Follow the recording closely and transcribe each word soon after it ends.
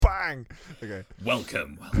bang. Okay.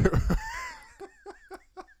 Welcome.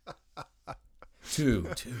 Two.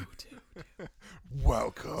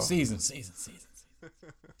 Welcome. Season. Series.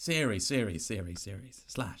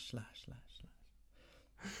 Slash.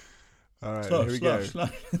 All right, Slash, here we go.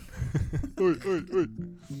 slash. Oi.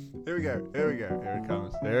 Here we go. Here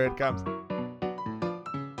it comes.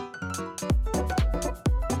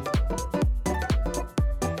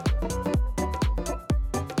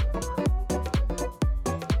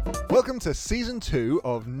 Welcome to Season 2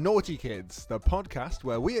 of Naughty Kids, the podcast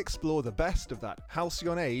where we explore the best of that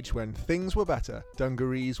halcyon age when things were better,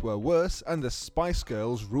 dungarees were worse, and the Spice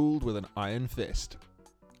Girls ruled with an iron fist.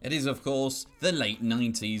 It is, of course, the late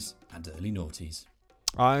 90s and early noughties.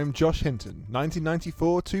 I'm Josh Hinton,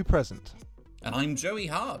 1994 to present. And I'm Joey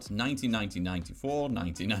Hart,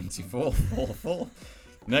 1994, 44.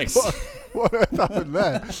 Next. What earth happened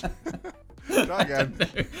there? Try again.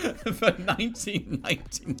 For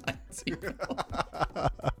 1994.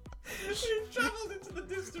 We've travelled into the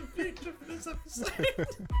distant future for this episode.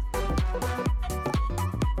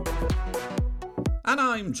 And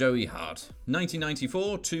I'm Joey Hart,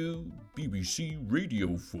 1994 to BBC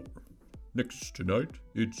Radio 4. Next tonight,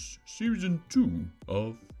 it's Season 2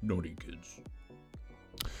 of Naughty Kids.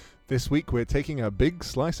 This week we're taking a big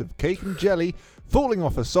slice of cake and jelly, falling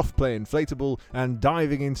off a soft play inflatable, and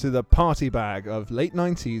diving into the party bag of late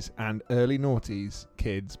 90s and early noughties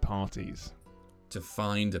kids' parties. To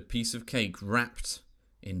find a piece of cake wrapped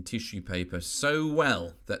in tissue paper so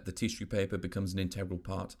well that the tissue paper becomes an integral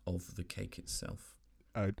part of the cake itself.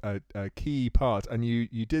 A key part, and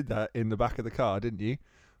you did that in the back of the car, didn't you,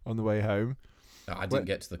 on the way home? I didn't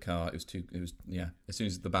get to the car. As soon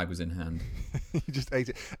as the bag was in hand. You just ate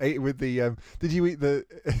it with the did you eat the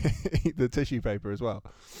eat the tissue paper as well?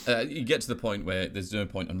 You get to the point where there's no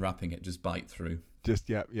point unwrapping it, just bite through. Just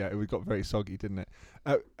it got very soggy, didn't it?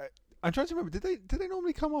 I'm trying to remember, did they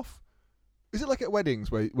normally come off? Is it like at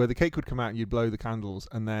weddings where the cake would come out and you'd blow the candles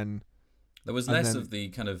and then there was less of the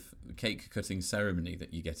kind of cake cutting ceremony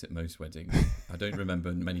that you get at most weddings. I don't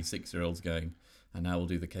remember many 6-year-olds going, and now we'll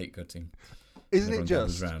do the cake cutting. Isn't it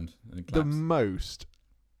just the most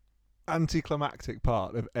anticlimactic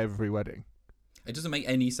part of every wedding? It doesn't make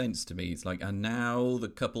any sense to me. It's like, and now the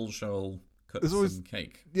couple shall cut some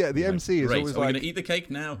cake. Yeah, the MC is always like, are we going to eat the cake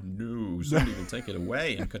now? No, somebody will take it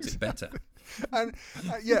away and cut it better. And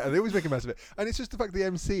they always make a mess of it. And it's just the fact the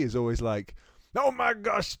MC is always like, oh my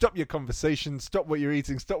gosh, stop your conversation, stop what you're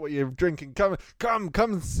eating, stop what you're drinking, come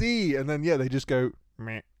and see. And then, they just go,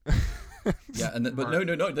 meh. Yeah, but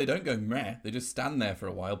no, they don't go meh. They just stand there for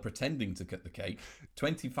a while pretending to cut the cake.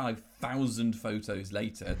 25,000 photos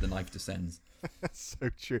later, the knife descends. That's so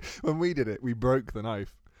true. When we did it, we broke the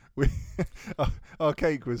knife. Our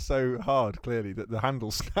cake was so hard, clearly, that the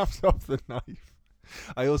handle snapped off the knife.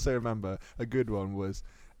 I also remember a good one was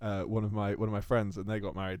one of my friends, and they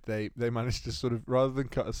got married. They managed to sort of, rather than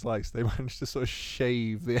cut a slice, they managed to sort of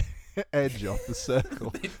shave the edge off the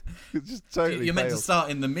circle. It's just totally You're meant failed. to start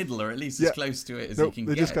in the middle, or at least as close to it as you can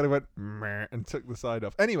They get. just kind of went meh and took the side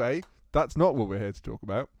off. Anyway, that's not what we're here to talk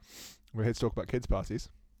about. We're here to talk about kids' parties.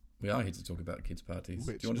 We are here to talk about kids' parties.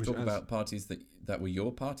 Do you want to talk about parties that were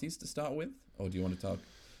your parties to start with? Or do you want to talk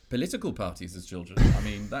political parties as children? I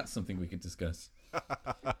mean, that's something we could discuss.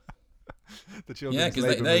 The children's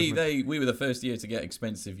because we were the first year to get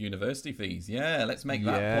expensive university fees. Yeah, let's make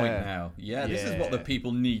that point now. Yeah, this is what the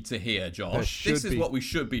people need to hear, Josh. This is what we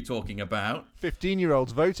should be talking about.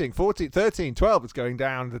 15-year-olds voting, 14, 13, 12, it's going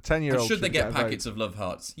down. The 10-year-olds should they get packets of love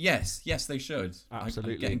hearts? Yes, they should.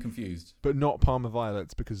 Absolutely. I'm getting confused. But not Parma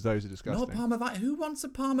violets, because those are disgusting. Not Parma violet. Who wants a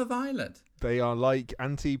Parma violet? They are like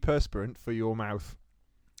antiperspirant for your mouth.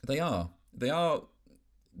 They are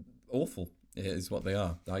awful. Is what they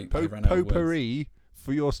are. I ran out of potpourri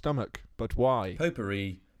for your stomach, but why?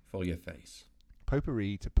 Potpourri for your face.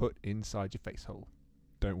 Potpourri to put inside your face hole.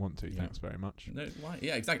 Don't want to. Thanks very much. No, why?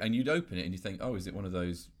 Yeah, exactly. And you'd open it and you think, oh, is it one of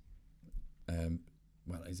those?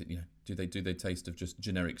 Is it? Do they taste of just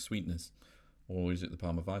generic sweetness, or is it the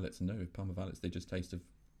Parma violets? And no, with Parma violets, they just taste of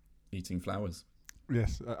eating flowers.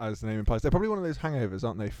 Yes, as the name implies, they're probably one of those hangovers,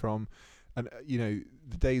 aren't they? From And, the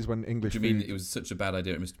days when English food... Do you mean it was such a bad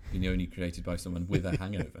idea it must be only created by someone with a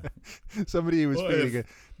hangover? Somebody who was feeling a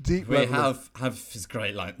deep we level have this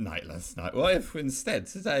great night last night. What if instead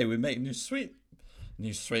today we make new sweet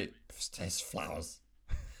taste flowers?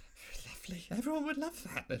 Lovely. Everyone would love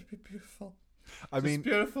that. That'd be beautiful.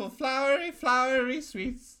 Beautiful, flowery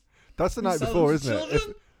sweets. That's the night before, isn't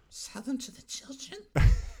it? Sell them to the children.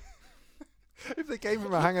 If they came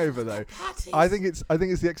from a hangover, though, Parties. I think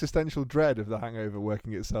it's the existential dread of the hangover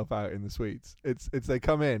working itself out in the sweets. It's they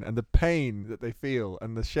come in and the pain that they feel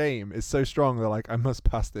and the shame is so strong. They're like, I must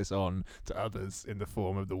pass this on to others in the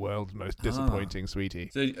form of the world's most disappointing sweetie.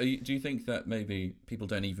 So, do you think that maybe people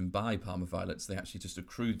don't even buy Parma violets? They actually just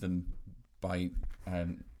accrue them by,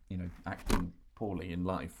 acting poorly in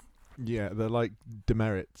life. Yeah, they're like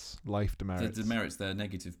demerits, life demerits. The demerits, they're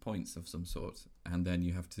negative points of some sort, and then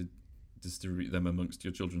you have to distribute them amongst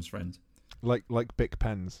your children's friends. Like Bic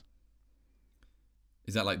pens.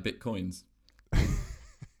 Is that like Bitcoins?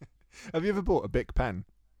 Have you ever bought a Bic pen?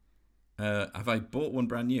 Have I bought one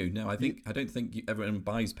brand new? No, I don't think everyone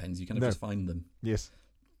buys pens. You kind of just find them. Yes,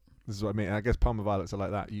 this is what I mean. I guess Parma violets are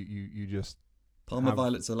like that. You just Parma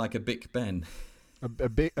violets are like a Bic Ben. A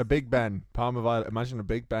big Ben Parma violet. Imagine a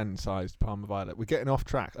Big Ben sized Parma violet. We're getting off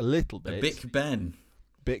track a little bit. A Bic Ben.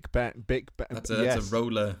 Big Ben. That's a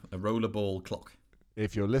roller ball clock.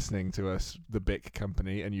 If you're listening to us, the Bic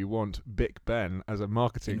company, and you want Bic Ben as a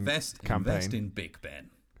marketing campaign, invest in Bic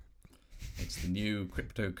Ben. It's the new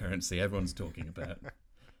cryptocurrency everyone's talking about.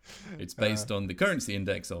 It's based on the currency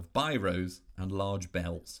index of biros and large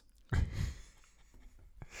bells.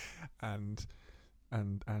 And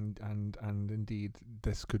indeed,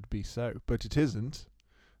 this could be so, but it isn't.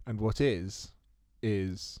 And what is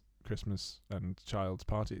Christmas and child's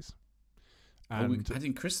parties. And we're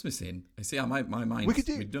adding Christmas in. I see. My mind.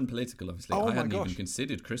 We've done political, obviously. I hadn't even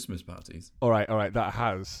considered Christmas parties. All right. That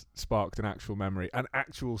has sparked an actual memory, an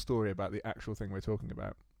actual story about the actual thing we're talking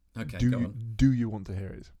about. Okay, go on. Do you want to hear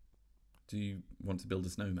it? Do you want to build a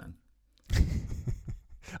snowman?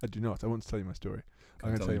 I do not. I want to tell you my story. I'm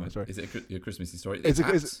going to tell you my story. Is it your Christmassy story?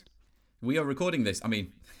 We are recording this. I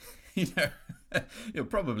mean, you're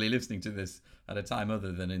probably listening to this at a time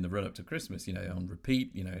other than in the run-up to Christmas, on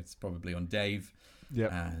repeat. It's probably on Dave.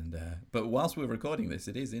 Yeah. But whilst we're recording this,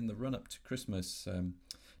 it is in the run-up to Christmas.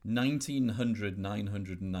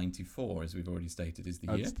 994, as we've already stated, is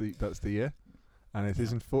the year. That's the year. And it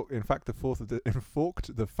is in fact the 4th of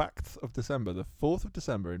the facts of December. The 4th of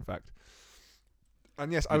December, in fact.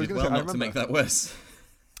 And yes, I was going to say, not to make that worse.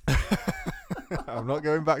 I'm not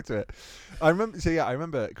going back to it. I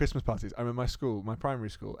remember Christmas parties. I remember my primary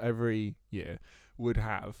school, every year would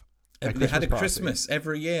have They had a Christmas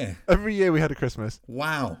every year. Every year we had a Christmas.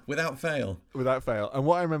 Wow, without fail. Without fail. And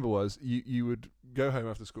what I remember was you would go home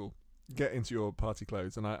after school, get into your party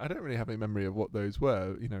clothes, and I don't really have any memory of what those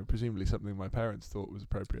were. Presumably something my parents thought was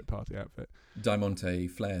appropriate party outfit. Diamante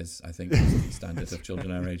flares, I think, was the standard of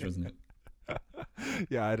children our age, wasn't it?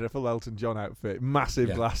 Yeah, I had a full Elton John outfit,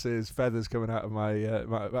 massive glasses, feathers coming out of my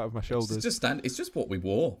shoulders. It's just what we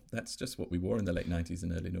wore. That's just what we wore in the late 90s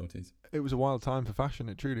and early noughties. It was a wild time for fashion.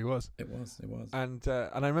 It truly was. It was. And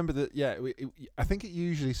I remember that. Yeah, I think it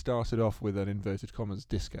usually started off with an inverted commas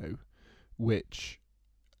disco, which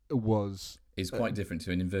is quite different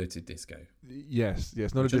to an inverted disco. Yes,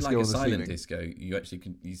 not a disco like on a the silent ceiling. Disco.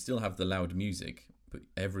 You still have the loud music, but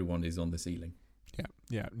everyone is on the ceiling.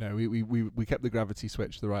 Yeah. No, we kept the gravity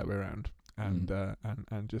switch the right way around, and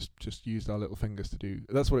just used our little fingers to do.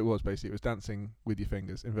 That's what it was basically. It was dancing with your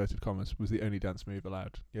fingers. Inverted commas was the only dance move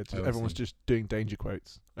allowed. Yeah, everyone was just doing danger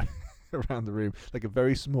quotes around the room, like a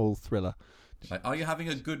very small Thriller. Like, are you having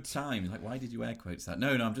a good time? Like, why did you air quotes that?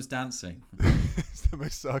 No, I'm just dancing. It's the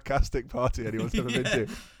most sarcastic party anyone's ever been to.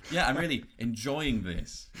 Yeah, I'm really enjoying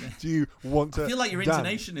this. Yeah. Do you want to? I feel like your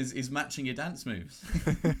intonation is matching your dance moves.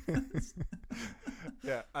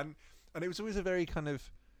 Yeah, and it was always a very kind of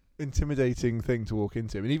intimidating thing to walk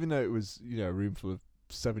into. I mean, even though it was a room full of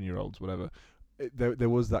 7-year-olds, whatever, there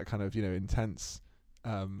was that kind of intense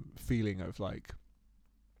feeling of like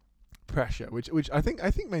pressure, which I think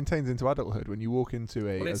maintains into adulthood when you walk into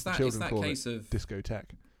as the children call it,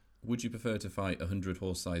 discotheque. Would you prefer to fight 100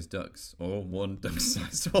 horse-sized ducks or one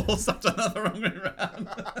duck-sized horse? I've done that the wrong way around.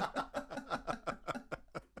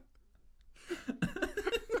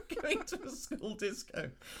 Going to a school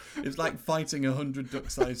disco. It's like fighting 100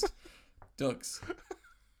 duck-sized ducks.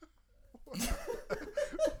 What on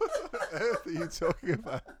earth are you talking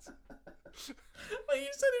about? Well, you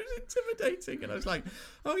said it was intimidating, and I was like,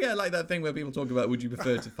 oh yeah, like that thing where people talk about, would you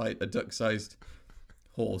prefer to fight a duck-sized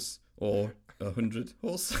horse or 100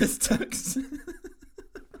 horse-sized ducks? And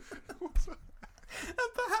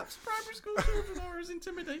perhaps primary school children are as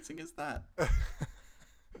intimidating as that.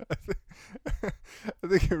 I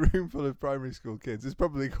think a room full of primary school kids is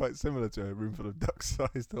probably quite similar to a room full of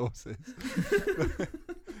duck-sized horses.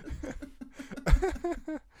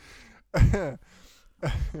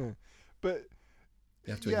 But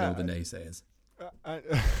you have to ignore the naysayers.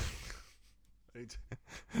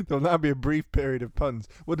 There'll now be a brief period of puns.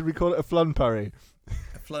 What did we call it? A flunpurry.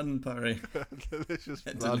 A flunpurry. Delicious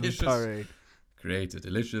flunpurry. Create a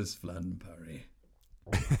delicious flunpurry.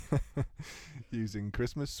 Using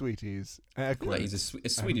Christmas sweeties. Air quotes, like he's a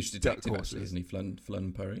Swedish detective, actually, isn't he?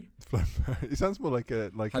 Flunpurry. It sounds more like a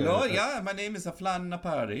Hello, my name is a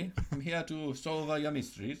Flunpurry. I'm here to solve your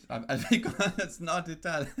mysteries. I think that's not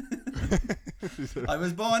Italian. I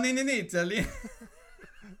was born in Italy.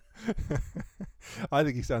 I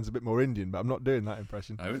think he sounds a bit more Indian, but I'm not doing that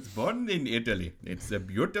impression. I was born in Italy. It's a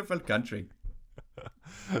beautiful country.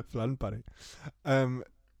 Flunpurry.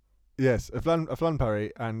 Yes, a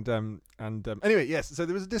flunpurry, and anyway, yes. So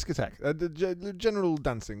there was a discotheque. The general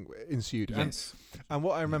dancing ensued. Yes. And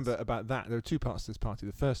what I remember about that, there were two parts to this party.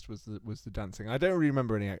 The first was the dancing. I don't really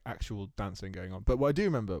remember any actual dancing going on, but what I do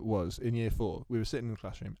remember was in year 4, we were sitting in the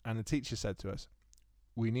classroom, and the teacher said to us,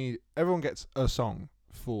 everyone gets a song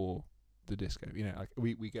for the disco. You know, like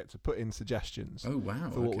we get to put in suggestions. Oh wow!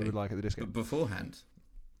 For what we would like at the disco. But beforehand.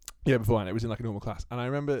 Yeah, beforehand. It was in like a normal class, and I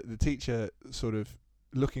remember the teacher sort of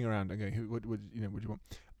looking around and going, what do you want?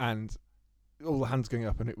 And all the hands going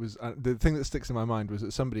up, and it was the thing that sticks in my mind was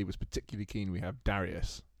that somebody was particularly keen we have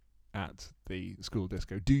Darius at the school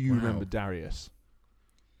disco. Do you remember Darius?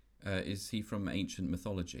 Is he from ancient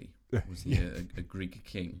mythology? Was he a Greek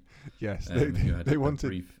king? Yes, they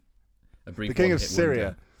wanted a brief the king of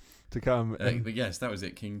Syria to come. But yes, that was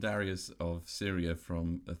it. King Darius of Syria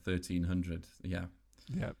from 1300. Yeah.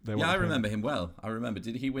 Yeah, I remember him well. I remember.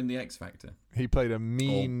 Did he win the X Factor? He played a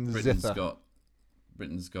mean zither.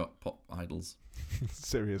 Britain's got pop idols.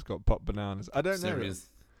 Syria's got pop bananas. I don't know. Syria's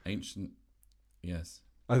ancient. Yes.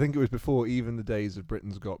 I think it was before even the days of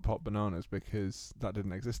Britain's got pop bananas, because that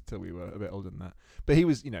didn't exist till we were a bit older than that. But he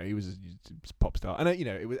was a pop star, and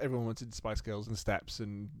everyone wanted Spice Girls and Steps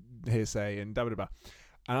and Hearsay and da da da.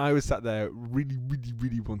 And I was sat there really, really,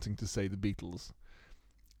 really wanting to say the Beatles,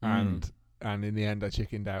 and in the end I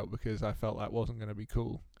chickened out because I felt that wasn't going to be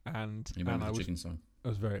cool. And I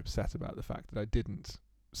was very upset about the fact that I didn't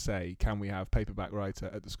say, can we have Paperback Writer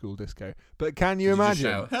at the school disco? But can you imagine?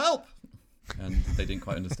 You just shout, help! And they didn't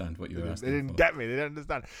quite understand what you were asking. They didn't get me. They didn't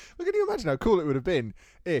understand. But can you imagine how cool it would have been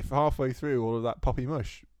if halfway through all of that poppy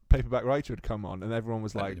mush, Paperback Writer had come on and everyone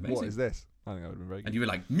was like, what is this? I think that would have been very good. And you were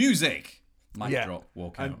like, music! Mic drop,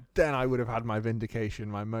 walk out. And then I would have had my vindication,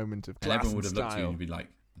 my moment of class and everyone would have looked at you and be like,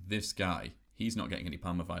 this guy, he's not getting any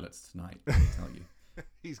Parma Violets tonight, I tell you.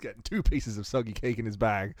 He's getting 2 pieces of soggy cake in his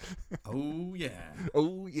bag. Oh, yeah.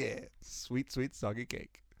 Oh, yeah. Sweet, sweet soggy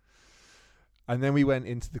cake. And then we went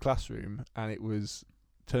into the classroom, and it was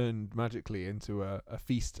turned magically into a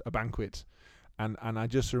feast, a banquet. And I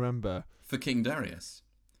just remember... For King Darius.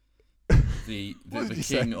 The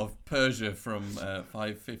king of Persia from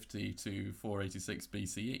 550 to 486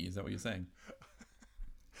 BCE. Is that what you're saying?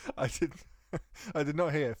 I did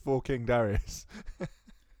not hear for King Darius.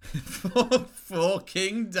 for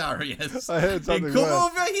King Darius. I heard something. Hey, come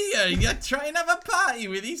over here. You're trying to have a party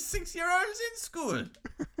with these 6-year-olds in school.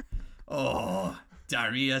 Oh,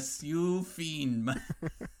 Darius, you fiend, man.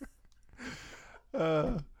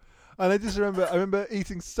 And I just remember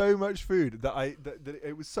eating so much food that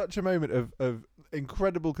it was such a moment of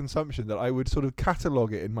incredible consumption that I would sort of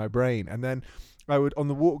catalogue it in my brain, and then I would, on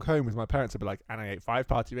the walk home with my parents, I'd be like, and I ate 5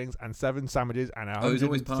 party rings and 7 sandwiches and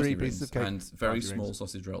 103 pieces of cake and very small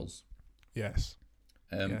sausage rolls. Yes.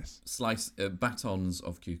 Yes. Slice batons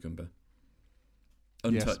of cucumber,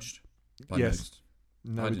 untouched by most.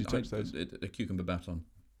 No, did you touch those? A cucumber baton,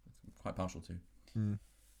 quite partial to.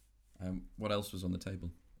 What else was on the table?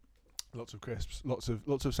 Lots of crisps, lots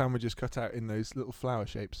of sandwiches cut out in those little flower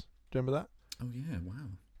shapes. Do you remember that? Oh yeah, wow.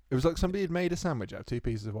 It was like somebody had made a sandwich out of 2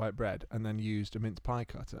 pieces of white bread and then used a mince pie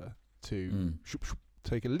cutter to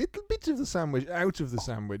take a little bit of the sandwich out of the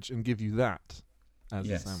sandwich and give you that as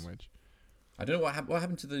a sandwich. I don't know what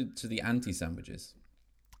happened to the anti sandwiches.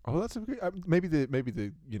 Oh, that's a great, maybe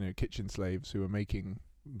the kitchen slaves who are making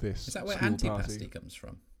this. Is that where anti-pasty comes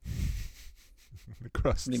from? The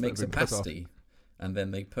crust. Somebody makes a pasty, and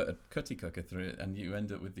then they put a cutty cooker through it, and you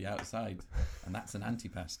end up with the outside, and that's an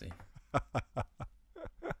anti-pasty.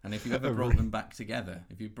 And if you ever brought them back together,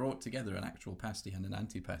 if you brought together an actual pasty and an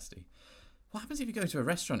anti-pasty, what happens if you go to a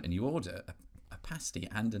restaurant and you order a pasty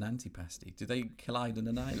and an anti-pasty? Do they collide and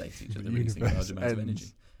annihilate each other, releasing large amounts of energy?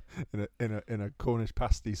 In a Cornish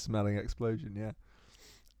pasty smelling explosion, yeah.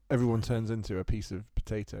 Everyone turns into a piece of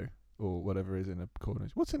potato or whatever is in a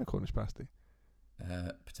Cornish. What's in a Cornish pasty?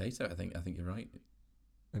 Potato, I think you're right.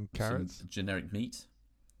 And carrots. Some generic meat.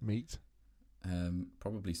 Meat.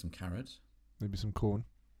 Probably some carrot. Maybe some corn.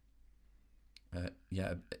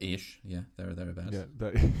 Yeah, ish. Yeah, thereabouts.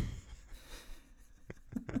 Yeah.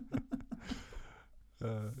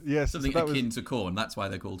 Yes, Something so akin to corn. That's why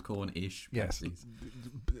they're called corn-ish yes, Pepsis.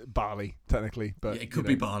 barley technically, but It could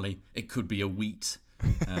be barley. It could be a wheat.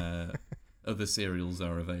 Other cereals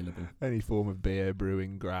are available. Any form of beer,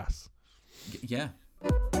 brewing, grass. Yeah.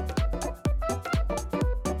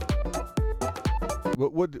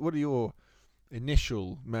 What are your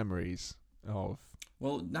initial memories of?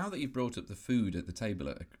 Well, now that you've brought up the food at the table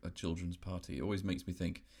at a children's party, it always makes me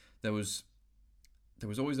think there was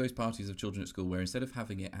always those parties of children at school where instead of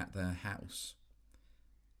having it at their house,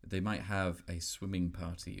 they might have a swimming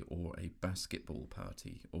party or a basketball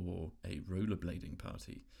party or a rollerblading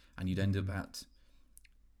party, and you'd end up at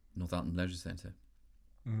Northampton Leisure Centre.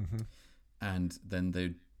 Mm-hmm. And then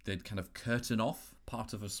they'd kind of curtain off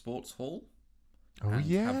part of a sports hall and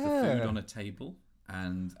have the food on a table.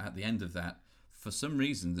 And at the end of that, for some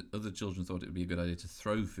reason, the other children thought it would be a good idea to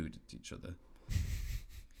throw food at each other.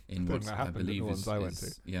 In what I believe is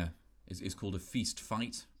called a feast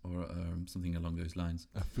fight or something along those lines.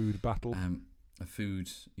 A food battle. A food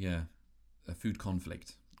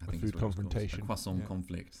conflict. I think food confrontation. A croissant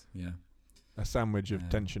conflict. Yeah. A sandwich of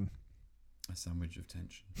tension. A sandwich of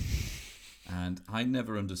tension. And I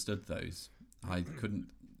never understood those. I couldn't.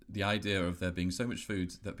 The idea of there being so much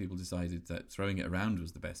food that people decided that throwing it around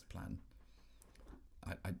was the best plan.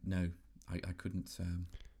 I couldn't.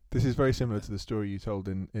 This is very similar to the story you told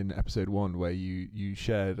in episode 1 where you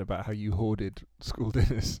shared about how you hoarded school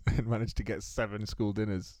dinners and managed to get 7 school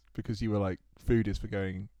dinners because you were like, food is for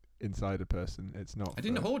going inside a person. It's not. I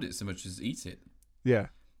didn't hoard it so much as eat it. Yeah.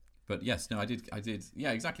 But yes, no, I did.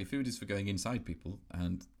 Yeah, exactly. Food is for going inside people.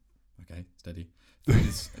 And okay, steady. Food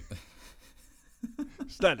is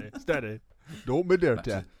steady. Don't be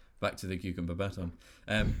dirty. Back to the cucumber baton.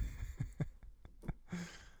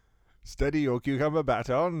 Steady your cucumber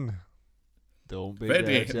baton. Don't be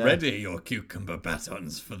dirty. Ready your cucumber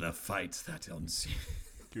batons for the fight that ensues.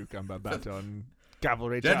 Cucumber baton.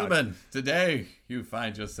 Cavalry charge. Gentlemen, today you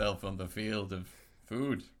find yourself on the field of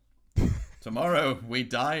food. Tomorrow we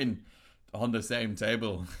dine on the same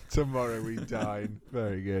table. Tomorrow we dine.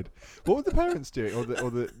 Very good. What were the parents doing, or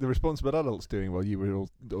the responsible adults doing while you were all,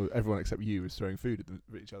 or everyone except you was throwing food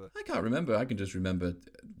at each other? I can't remember. I can just remember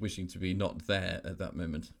wishing to be not there at that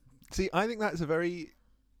moment. See, I think that's a very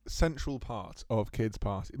central part of kids'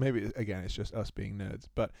 parties. Maybe again, it's just us being nerds,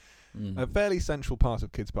 but a fairly central part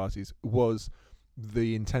of kids' parties was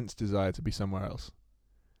the intense desire to be somewhere else.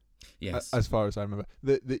 Yes. As far as I remember,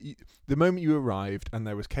 the moment you arrived and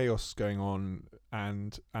there was chaos going on,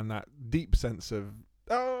 and that deep sense of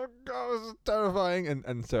oh god, this is terrifying,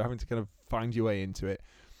 and so having to kind of find your way into it,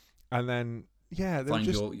 and then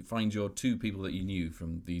find your 2 people that you knew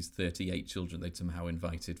from these 38 children they'd somehow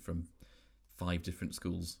invited from 5 different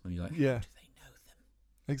schools, and you're like, yeah, how do they know them?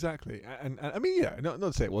 Exactly, and I mean, yeah, not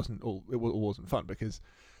to say it wasn't fun, because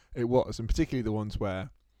it was, and particularly the ones where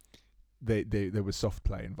there was soft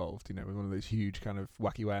play involved, you know, with one of those huge kind of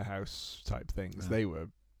wacky warehouse type things. Yeah.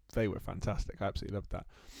 They were fantastic. I absolutely loved that.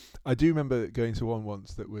 I do remember going to one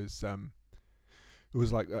once that was it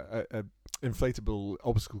was like a inflatable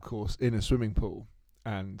obstacle course in a swimming pool,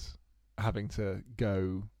 and having to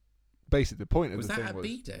go. Basically, the point of the thing was.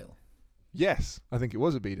 Was that at Beedale? Yes, I think it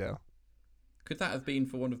was at Beedale. Could that have been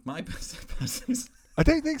for one of my birthday parties? I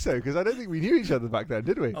don't think so, because I don't think we knew each other back then,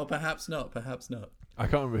 did we? Oh, perhaps not. I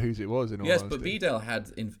can't remember whose it was. In all honesty. But Beedale had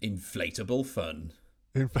inflatable fun,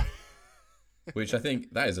 which I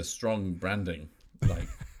think that is a strong branding. Like,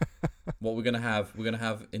 what we're gonna have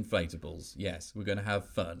inflatables. Yes, we're gonna have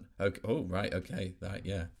fun. Okay. Oh, right. Okay. That.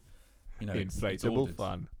 Yeah. You know, inflatable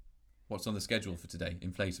fun. What's on the schedule for today?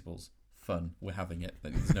 Inflatables. Fun. We're having it.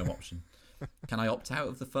 There's no option. Can I opt out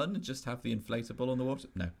of the fun and just have the inflatable on the water?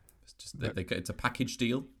 No. It's just it's a package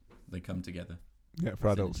deal. They come together. Yeah, for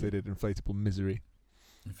adults they did inflatable misery.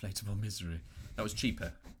 Inflatable misery. That was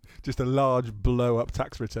cheaper. Just a large blow-up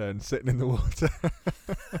tax return sitting in the water.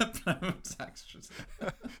 Blow-up tax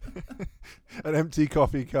return. An empty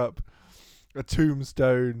coffee cup. A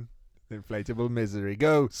tombstone. Inflatable misery.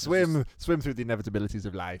 Go swim through the inevitabilities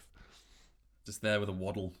of life. Just there with a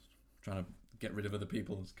waddle, trying to get rid of other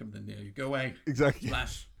people who's coming near you. Go away. Exactly.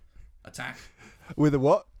 Splash. Attack. With a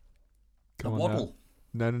what? A waddle.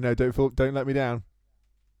 No, don't let me down.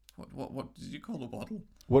 What did you call a waddle?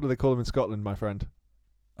 What do they call them in Scotland, my friend?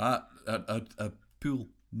 A pool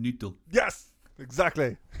noodle. Yes,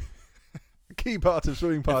 exactly. A key part of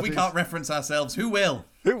swimming parties. If we can't reference ourselves, who will?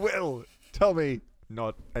 Who will? Tell me.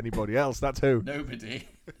 Not anybody else. That's who. Nobody.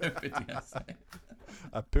 I say.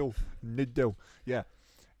 A pool noodle. Yeah.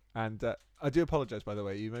 And I do apologise, by the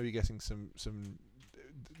way. You may be getting some.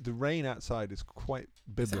 The rain outside is quite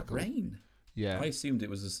biblical. Is that rain? Yeah. I assumed it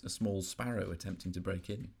was a small sparrow attempting to break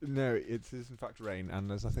in. No, it is in fact rain, and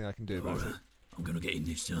there's nothing I can do about it. I'm going to get in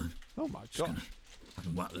this time. Oh my gosh. I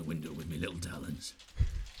can whack the window with my little talons.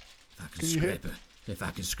 If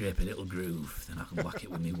I can scrape a little groove, then I can whack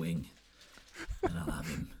it with my wing. And I'll have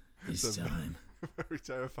him this time. Very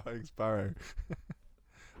terrifying sparrow.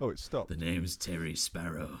 Oh, it stopped. The name's Terry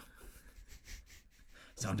Sparrow.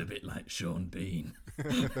 Sound a bit like Sean Bean.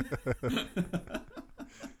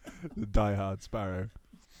 The die-hard sparrow.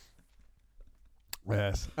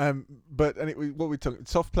 Yes. But anyway, what we took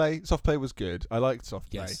soft play. Soft play was good. I liked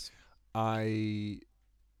soft play. Yes.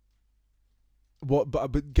 But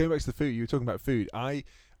going back to the food, you were talking about food.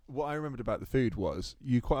 What I remembered about the food was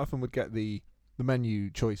you quite often would get the menu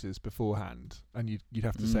choices beforehand, and you'd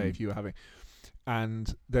have to say if you were having.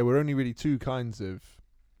 And there were only really two kinds of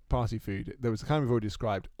party food. There was the kind we've already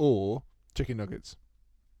described, or chicken nuggets.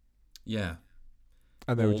 Yeah.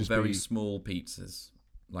 And they were would just very be small pizzas,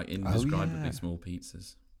 like indescribably small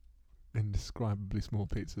pizzas. Indescribably small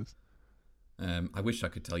pizzas. I wish I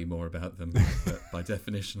could tell you more about them, but by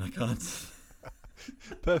definition I can't.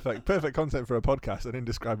 Perfect content for a podcast, an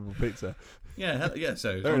indescribable pizza. Yeah.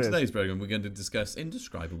 So on today's program, we're going to discuss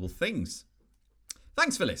indescribable things.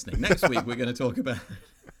 Thanks for listening. Next week, we're going to talk about...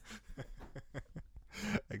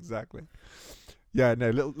 Exactly. Yeah, no,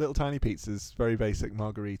 little tiny pizzas, very basic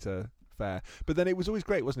margarita fare. But then it was always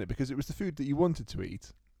great, wasn't it? Because it was the food that you wanted to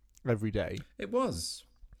eat every day. It was.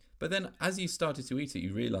 But then as you started to eat it,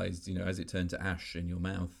 you realised, as it turned to ash in your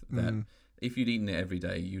mouth, that if you'd eaten it every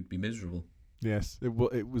day, you'd be miserable. Yes, it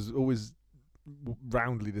was always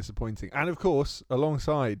roundly disappointing. And of course,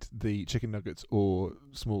 alongside the chicken nuggets or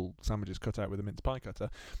small sandwiches cut out with a mince pie cutter,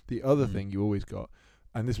 the other thing you always got,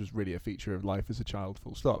 and this was really a feature of life as a child,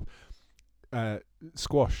 full stop,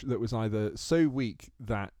 squash that was either so weak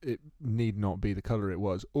that it need not be the colour it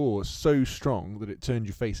was, or so strong that it turned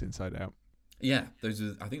your face inside out. Yeah,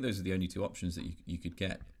 I think those are the only two options that you could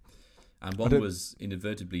get. And one was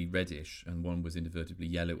inadvertently reddish and one was inadvertently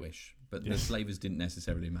yellowish. But the flavours didn't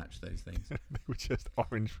necessarily match those things. They were just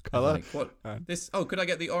orange colour. Like, what? Could I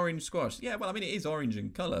get the orange squash? Yeah, well, I mean, it is orange in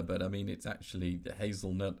colour, but I mean, it's actually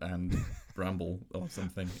hazelnut and bramble or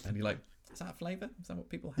something. And you're like, is that a flavour? Is that what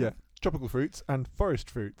people have? Yeah, tropical fruits and forest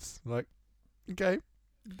fruits. Like, okay.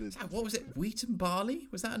 What was it? Wheat and barley?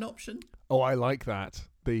 Was that an option? Oh, I like that.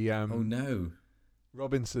 The oh no,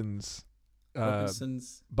 Robinson's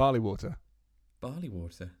barley water. Barley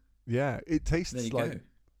water. Yeah, it tastes like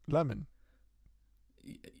lemon.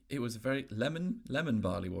 It was very lemon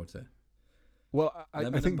barley water. Well, I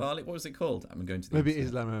think and barley. What was it called? I'm going to. Maybe it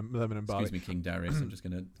is lemon and barley. Excuse me, King Darius. I'm just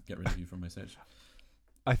going to get rid of you from my search.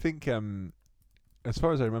 I think, as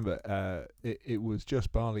far as I remember, it was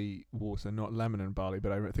just barley water, not lemon and barley.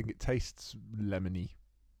 But I think it tastes lemony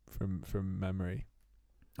from memory.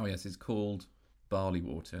 Oh yes, it's called barley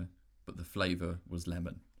water, but the flavour was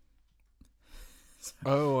lemon.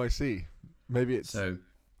 Oh, I see. Maybe it's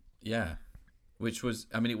yeah, which was,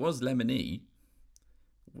 I mean, it was lemony.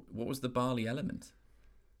 What was the barley element?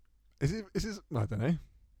 Is it? I don't know.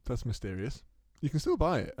 That's mysterious. You can still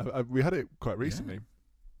buy it. We had it quite recently. Yeah.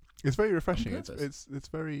 It's very refreshing. It's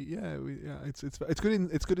very it's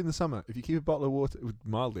good in the summer. If you keep a bottle of water,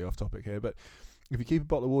 mildly off topic here, but if you keep a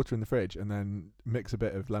bottle of water in the fridge and then mix a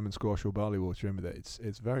bit of lemon squash or barley water in with it,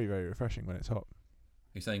 it's very, very refreshing when it's hot.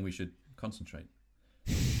 You're saying we should concentrate?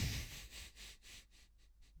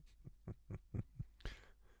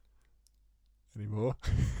 Any more?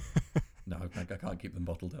 No, I can't keep them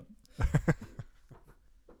bottled up.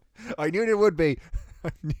 I knew there would be. I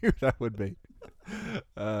knew that would be.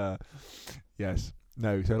 Yes.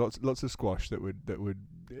 No. So lots of squash that would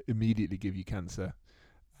immediately give you cancer.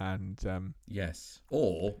 And yes,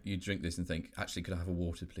 or you drink this and think, actually, could I have a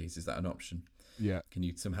water, please? Is that an option? Yeah. Can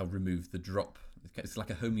you somehow remove the drop? It's like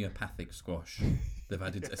a homeopathic squash. They've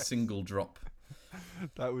added a single drop.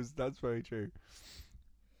 That's very true.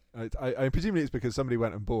 I presumably it's because somebody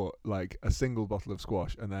went and bought like a single bottle of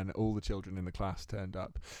squash, and then all the children in the class turned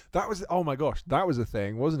up. That was, oh my gosh, that was a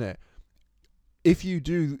thing, wasn't it? If you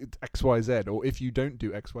do XYZ, or if you don't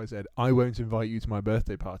do XYZ, I won't invite you to my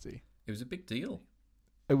birthday party. It was a big deal.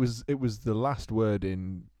 It was the last word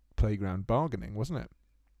in playground bargaining, wasn't it?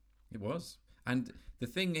 It was. And the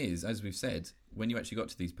thing is, as we've said, when you actually got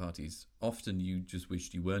to these parties, often you just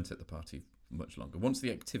wished you weren't at the party much longer. Once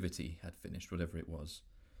the activity had finished, whatever it was,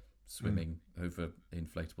 swimming over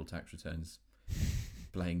inflatable tax returns,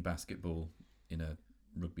 playing basketball in a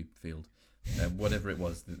rugby field, whatever it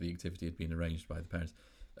was that the activity had been arranged by the parents,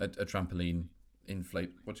 a trampoline,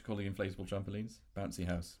 what do you call the inflatable trampolines? Bouncy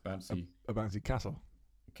house, a bouncy castle.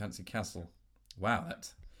 Bouncy castle. Wow,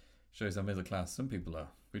 that Shows how middle class some people are.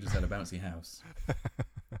 We just had a bouncy house.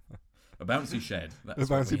 A bouncy shed. That's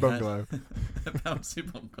a bouncy bungalow. A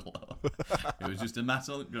bouncy bungalow. It was just a mat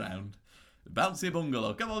on the ground. A bouncy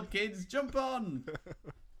bungalow. Come on, kids, jump on.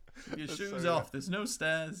 Get your shoes off. There's no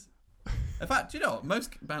stairs. In fact, you know what?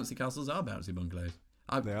 Most bouncy castles are bouncy bungalows.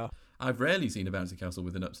 They are. I've rarely seen a bouncy castle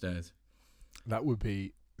with an upstairs. That would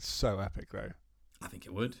be so epic, though. I think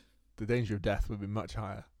it would. The danger of death would be much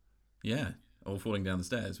higher. Yeah. Or falling down the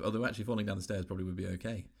stairs. Although actually falling down the stairs probably would be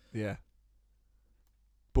okay. Yeah.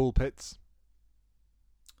 Ball pits.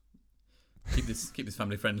 Keep this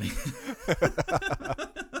family friendly.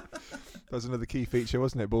 That was another key feature,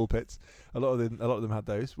 wasn't it? Ball pits. A lot of them had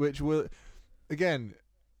those, which were, again,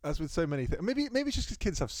 as with so many things. Maybe it's just because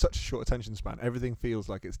kids have such a short attention span. Everything feels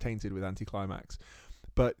like it's tainted with anticlimax.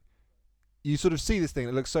 But you sort of see this thing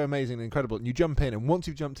that looks so amazing and incredible, and you jump in, and once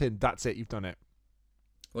you've jumped in, that's it. You've done it.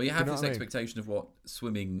 Well, you have this expectation of what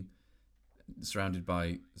swimming surrounded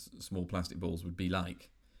by small plastic balls would be like.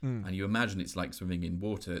 And you imagine it's like swimming in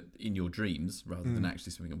water in your dreams rather than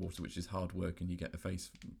actually swimming in water, which is hard work and you get a face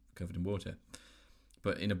covered in water.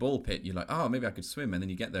 But in a ball pit, you're like, oh, maybe I could swim. And then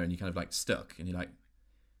you get there and you're kind of like stuck and you're like,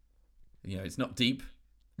 you know, it's not deep.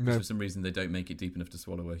 No. For some reason, they don't make it deep enough to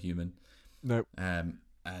swallow a human. No.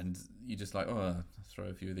 And you're just like, oh, I'll throw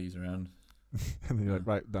a few of these around. And then you're like,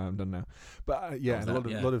 right, I'm done now. But and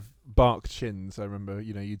a lot of barked shins. I remember,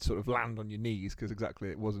 you know, you'd sort of land on your knees because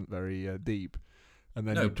it wasn't very deep. And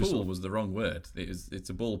then pool was the wrong word. It's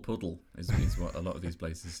a ball puddle is what a lot of these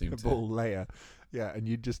places seem to. A ball layer, yeah. And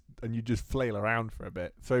you just flail around for a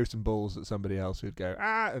bit, throw some balls at somebody else who'd go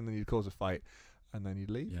and then you'd cause a fight, and then you'd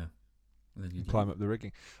leave. Yeah, and then you'd climb up the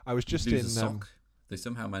rigging. I was just in sock. They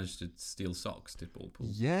somehow managed to steal socks. Did ball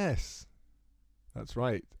pools? Yes, that's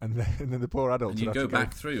right. And then the poor adults. And you'd go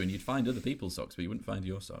back through, and you'd find other people's socks, but you wouldn't find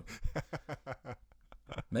your sock.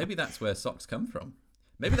 Maybe that's where socks come from.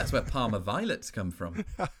 Maybe that's where Parma violets come from.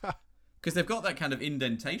 Because they've got that kind of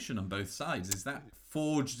indentation on both sides. Is that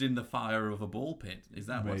forged in the fire of a ball pit? Is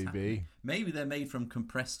that what's happening? Maybe they're made from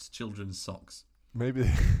compressed children's socks. Maybe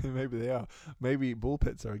they are. Maybe ball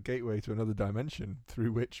pits are a gateway to another dimension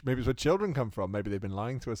through which maybe it's where children come from. Maybe they've been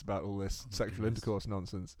lying to us about all this sexual intercourse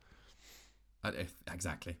nonsense.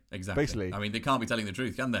 Exactly. Basically. I mean, they can't be telling the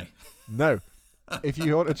truth, can they? No. If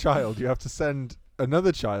you want a child, you have to send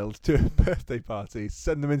another child to a birthday party,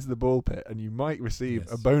 send them into the ball pit, and you might receive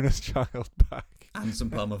a bonus child back. And some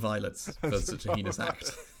Parma violets for such a heinous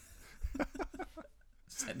act.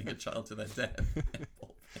 Sending a child to their death.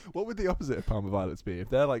 What would the opposite of Parma violets be? If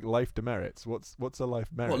they're like life demerits, what's a life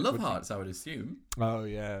merit? Well, love hearts, I would assume. Oh,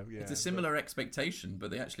 yeah. It's a similar expectation,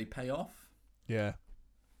 but they actually pay off. Yeah.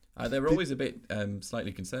 They're always a bit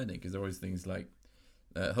slightly concerning because they're always things like,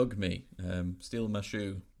 hug me, steal my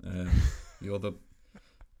shoe,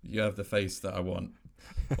 you have the face that I want,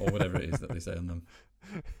 or whatever it is that they say on them.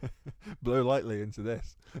 Blow lightly into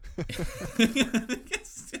this.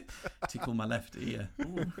 Tickle my left ear.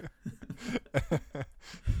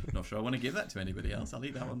 Not sure I want to give that to anybody else. I'll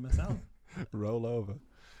eat that one myself. Roll over.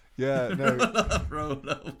 Yeah, no. Roll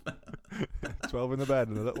over. 12 in the bed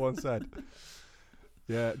and the little one said.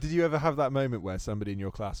 Yeah. Did you ever have that moment where somebody in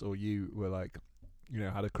your class or you were like, you know,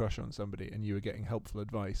 had a crush on somebody and you were getting helpful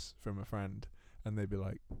advice from a friend and they'd be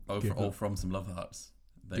like... from some love hearts.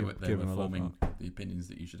 They were forming the opinions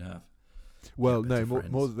that you should have. Well, no,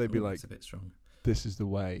 more that they'd be like, it's a bit strong. This is the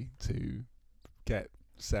way to get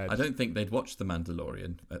said. I don't think they'd watch The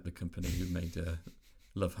Mandalorian at the company who made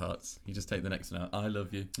love hearts. You just take the next one out. I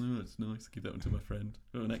love you. Oh, it's nice. Give that one to my friend.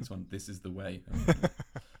 Oh, the next one. This is the way. It's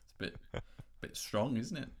a bit strong,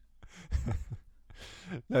 isn't it?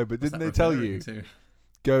 No, but didn't they tell you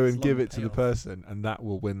go and give it to the person and that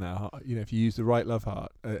will win their heart? You know, if you use the right love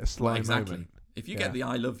heart, a sly moment. If you get the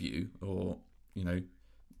I love you, or, you know,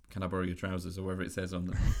 can I borrow your trousers, or whatever it says on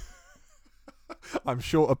them. I'm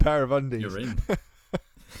short a pair of undies. You're in.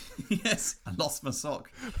 Yes, I lost my sock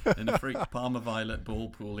in a freak Parma violet ball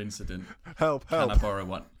pool incident. Help. Can I borrow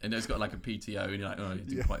one? And it's got like a PTO, and you're like, oh, it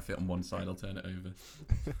didn't quite fit on one side, I'll turn it over.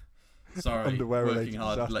 Sorry, working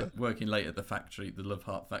hard, working late at the factory, the Love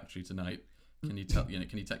Heart factory tonight. Can you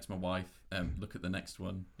text my wife? Look at the next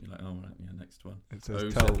one. You're like, oh right, yeah, next one. It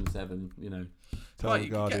says 077. You know, you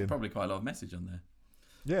could get probably quite a lot of message on there.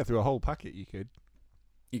 Yeah, through a whole packet, you could.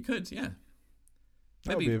 You could, yeah.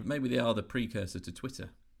 Maybe they are the precursor to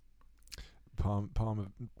Twitter. Not Palmer.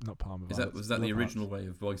 Was that the original way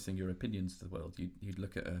of voicing your opinions to the world? You'd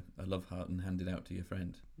look at a love heart and hand it out to your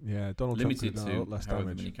friend. Yeah, Donald Trump limited to a lot less however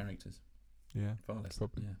damage. Many characters. Yeah, far less.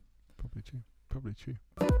 Probably true.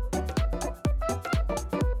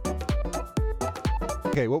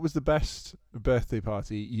 Okay, what was the best birthday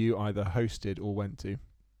party you either hosted or went to?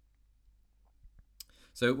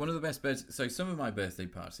 So one of the best so some of my birthday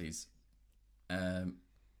parties, we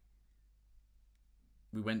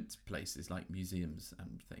went to places like museums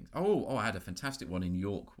and things. Oh, I had a fantastic one in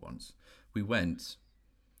York once. We went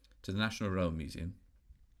to the National Rail Museum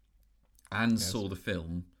and saw the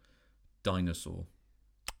film Dinosaur.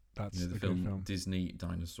 That's the film Disney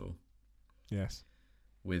Dinosaur. Yes.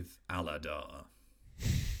 With Aladar,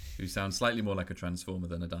 who sounds slightly more like a transformer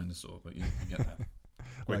than a dinosaur, but you get that.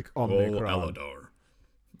 Like Omicron. Aladar,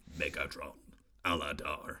 Megatron,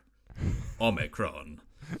 Aladar, Omicron.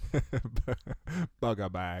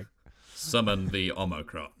 Bugger bag. Summon the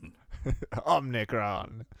Omicron.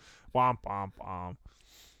 Omnicron. Womp womp womp.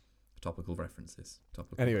 Topical references.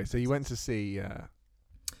 Anyway, so you went to see...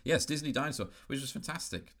 Yes, Disney Dinosaur, which was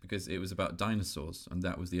fantastic because it was about dinosaurs, and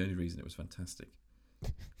that was the only reason it was fantastic.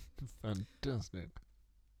 Fantastic.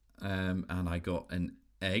 And I got an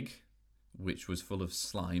egg, which was full of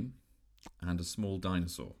slime, and a small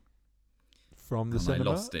dinosaur. From the cinema?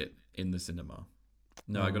 I lost it in the cinema.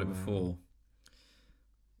 No, I got it before.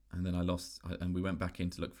 And then I lost, and we went back in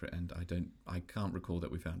to look for it, and I can't recall that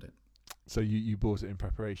we found it. So you bought it in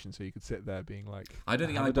preparation, so you could sit there being like, I don't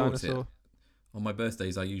think I bought it. On my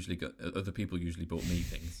birthdays, I usually got other people usually bought me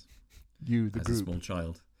things. You, the as group, a small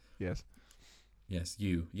child. Yes. Yes,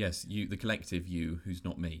 you, the collective you, who's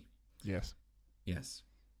not me. Yes. Yes.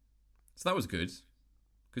 So that was good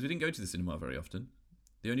because we didn't go to the cinema very often.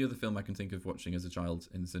 The only other film I can think of watching as a child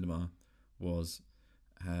in the cinema was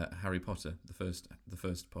Harry Potter, the first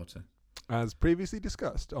Potter, as previously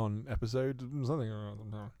discussed on episode something or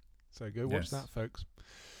other. So go watch that, folks.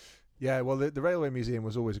 Yeah, well, the Railway Museum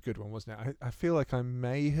was always a good one, wasn't it? I feel like I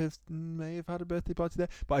may have had a birthday party there,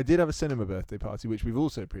 but I did have a cinema birthday party, which we've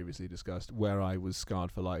also previously discussed, where I was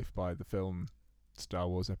scarred for life by the film Star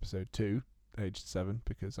Wars Episode 2, aged 7,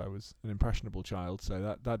 because I was an impressionable child, so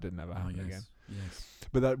that didn't ever happen again. Yes.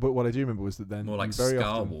 But what I do remember was that then... More like very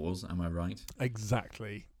Star often, Wars, am I right?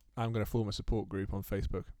 Exactly. I'm going to form a support group on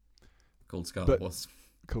Facebook. Called Star Wars.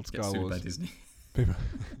 Called Star Get sued Wars. by Disney. People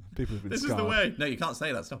have been This scarred. is the way. No, you can't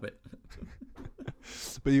say that. Stop it.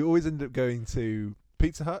 But you always end up going to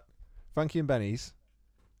Pizza Hut, Frankie and Benny's,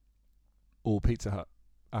 or Pizza Hut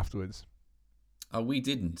afterwards. Oh, we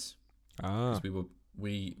didn't. Because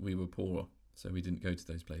we were poor, so we didn't go to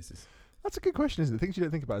those places. That's a good question, isn't it? Things you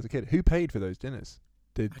don't think about as a kid. Who paid for those dinners?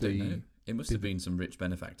 I don't know. It must have been some rich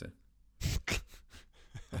benefactor.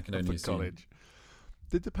 I can only assume. College.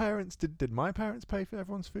 Did the parents? Did my parents pay for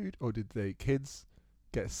everyone's food, or did the kids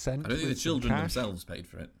get sent? I don't think the children themselves paid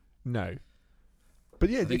for it. No, but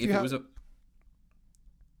yeah, I think if it was a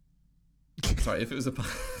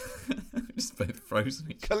just both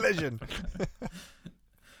frozen collision.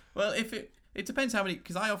 Well, if it depends how many,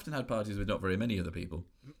 because I often had parties with not very many other people.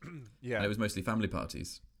 Yeah, and it was mostly family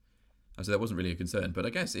parties, and so that wasn't really a concern. But I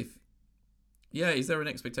guess is there an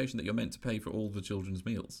expectation that you're meant to pay for all the children's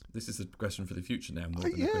meals? This is a question for the future now. More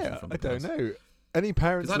than a question from the past. Don't know. Any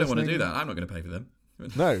parents? Because I don't want to do that. I'm not going to pay for them.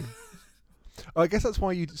 No. I guess that's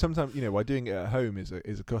why you sometimes, why doing it at home is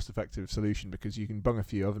a cost-effective solution, because you can bung a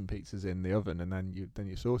few oven pizzas in the oven and then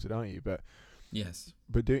you're sorted, aren't you? But yes.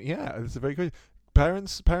 But it's a very good.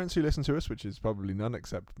 Parents who listen to us, which is probably none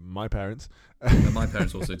except my parents. And my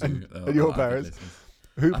parents also do. And your parents.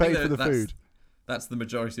 Who paid for the food? That's the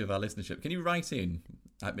majority of our listenership. Can you write in?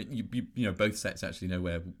 I mean, you both sets actually know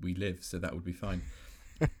where we live, so that would be fine.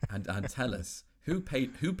 and tell us who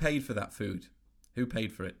paid for that food? Who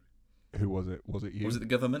paid for it? Who was it? Was it you? Was it the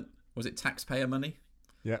government? Was it taxpayer money?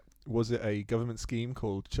 Yeah. Was it a government scheme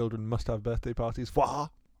called Children Must Have Birthday Parties? Fwa.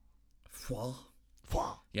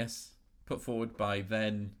 Yes. Put forward by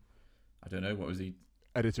then, I don't know, what was he?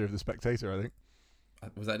 Editor of The Spectator, I think.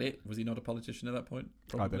 Was that it? Was he not a politician at that point?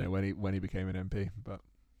 Probably. I don't know when he became an MP, but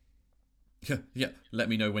yeah. Let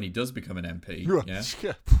me know when he does become an MP.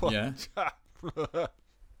 Yeah.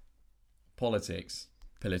 Politics,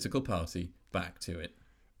 political party, back to it,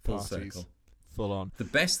 full circle, full on. The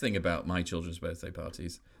best thing about my children's birthday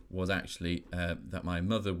parties was actually that my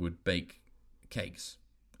mother would bake cakes,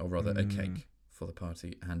 or rather a cake for the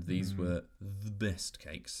party, and these were the best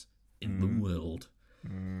cakes in the world.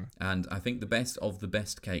 And I think the best of the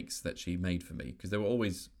best cakes that she made for me, because they were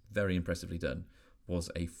always very impressively done, was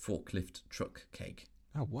a forklift truck cake.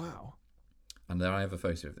 Oh, wow. And there I have a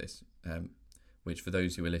photo of this, which for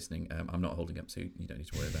those who are listening, I'm not holding up, so you don't need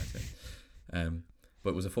to worry about it. But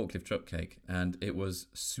it was a forklift truck cake, and it was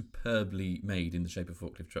superbly made in the shape of a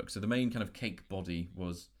forklift truck. So the main kind of cake body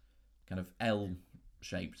was kind of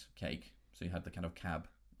L-shaped cake. So you had the kind of cab,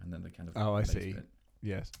 and then the kind of... Oh, I see. Bit.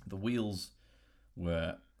 Yes. The wheels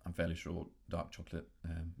were, I'm fairly sure, dark chocolate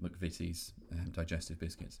McVitie's digestive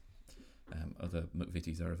biscuits. Other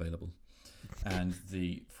McVitie's are available. And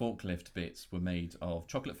the forklift bits were made of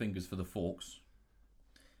chocolate fingers for the forks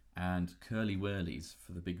and curly whirlies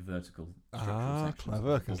for the big vertical structural sections.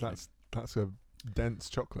 Clever, because that's a dense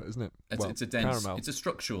chocolate, isn't it? It's a dense, caramel. it's a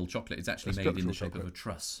structural chocolate. It's actually made in the shape of a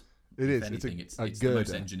truss. It is. Anything, it's the girder.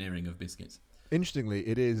 most engineering of biscuits. Interestingly,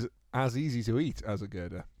 it is as easy to eat as a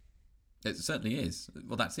girder. It certainly is.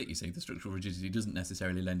 Well, that's it, you see. The structural rigidity doesn't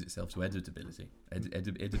necessarily lend itself to editability.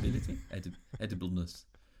 Edibleness.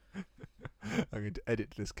 I'm going to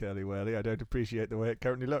edit this curly whirly. I don't appreciate the way it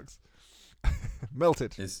currently looks.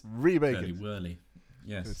 Melted. This remake curly it. whirly.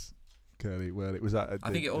 Yes. This curly whirly. Was that?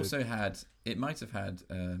 I think it also had. It might have had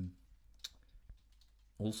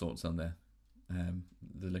all sorts on there.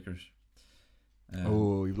 The licorice.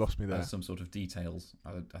 You've lost me there. Some sort of details.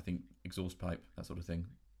 I think exhaust pipe, that sort of thing.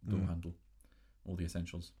 Door handle, all the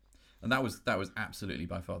essentials. And that was absolutely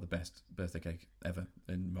by far the best birthday cake ever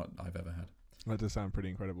in what I've ever had. That does sound pretty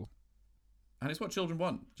incredible. And it's what children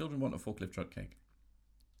want. Children want a forklift truck cake.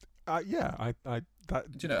 Yeah,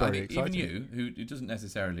 that. Do you know? Very I think exciting. even you, who doesn't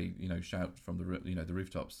necessarily, shout from the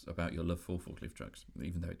rooftops about your love for forklift trucks,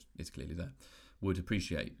 even though it's clearly there, would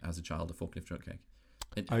appreciate as a child a forklift truck cake,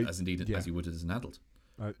 as you would as an adult.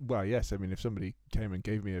 Well, yes. I mean, if somebody came and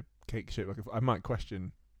gave me a cake shaped I might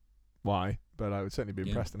question why, but I would certainly be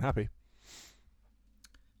impressed and happy.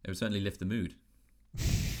 It would certainly lift the mood.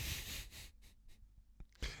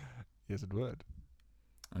 Yes, it would.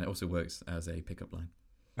 And it also works as a pickup line.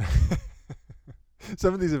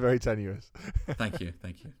 Some of these are very tenuous. Thank you.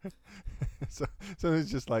 So it's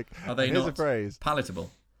just like, are they here's not a phrase. Palatable?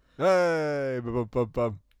 Hey, bum, bum,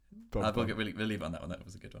 bum. We'll leave it on that one. That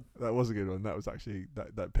was a good one. That was a good one. That was actually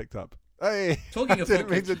that picked up. Hey, talking I of didn't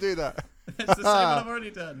mean to do that. It's the same one I've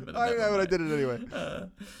already done. But I know, but I did it anyway.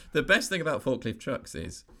 The best thing about forklift trucks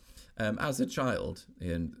is, as a child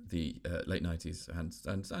in the late 90s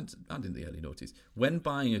and in the early noughties, when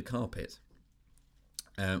buying a carpet,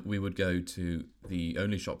 we would go to the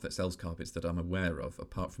only shop that sells carpets that I'm aware of,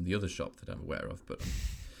 apart from the other shop that I'm aware of, but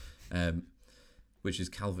which is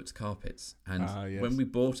Calvert's Carpets. And yes. When we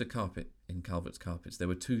bought a carpet in Calvert's Carpets, there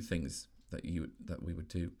were two things that we would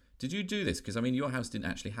do. Did you do this? Because, I mean, your house didn't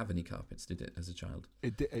actually have any carpets, did it, as a child?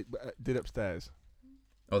 It did upstairs.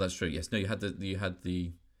 Oh, that's true. Yes. No, you had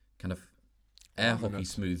the kind of air hockey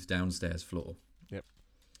smooth downstairs floor. Yep.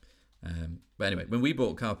 But anyway, when we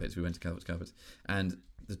bought carpets, we went to Calvert's Carpets, and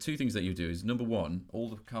the two things that you do is, number one,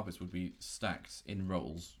 all the carpets would be stacked in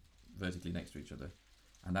rolls vertically next to each other,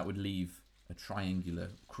 and that would leave a triangular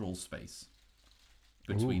crawl space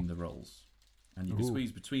between the rolls. And you could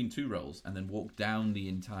squeeze between two rolls and then walk down the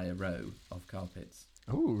entire row of carpets.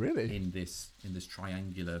 Oh, really? In this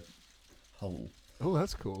triangular hole. Oh,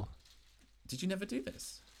 that's cool. Did you never do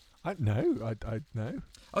this? No.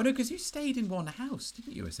 Oh, no, because you stayed in one house,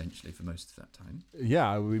 didn't you, essentially, for most of that time?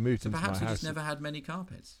 Yeah, we moved into my house. Perhaps you just never had many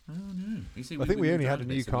carpets. Oh, no. You see, I think we only had a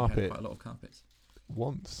new carpet. We had quite a lot of carpets.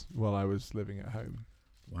 Once while I was living at home.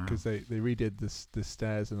 Wow. Because they redid the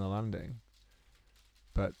stairs and the landing.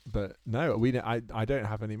 But no, I don't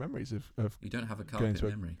have any memories of you don't have a going carpet to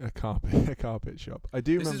memory. a carpet shop. I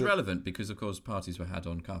do. This remember is relevant because, of course, parties were had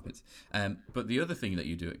on carpets. But the other thing that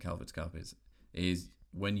you do at Calvert's Carpets is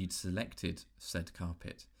when you'd selected said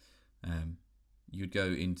carpet, you'd go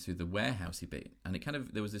into the warehousey bit, and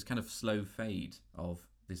there was this kind of slow fade of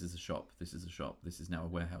this is a shop, this is a shop, this is now a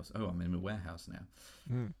warehouse. Oh, I'm in a warehouse now.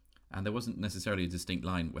 Mm. And there wasn't necessarily a distinct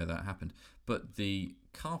line where that happened, but the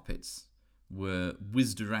carpets were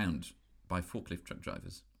whizzed around by forklift truck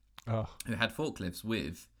drivers who had forklifts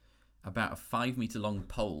with about a 5-meter long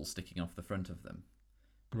pole sticking off the front of them.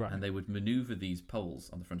 Right. And they would maneuver these poles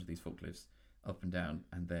on the front of these forklifts up and down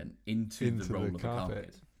and then into the roll of a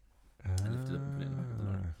carpet. And lifted up and put it in the back of the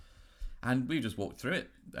lorry. And we just walked through it,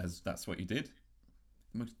 as that's what you did.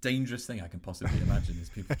 The most dangerous thing I can possibly imagine is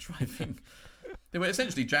people driving. They were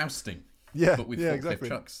essentially jousting, but with forklift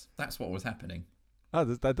trucks. That's what was happening. Oh,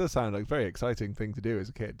 that does sound like a very exciting thing to do as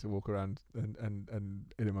a kid, to walk around and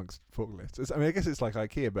in amongst forklifts. I guess it's like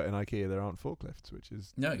IKEA, but in IKEA there aren't forklifts, which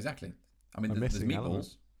is... No, exactly. I mean, there's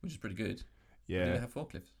meatballs, which is pretty good. Yeah. Do they have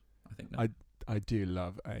forklifts? I think no. I do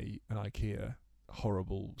love an IKEA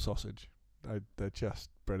horrible sausage. They're just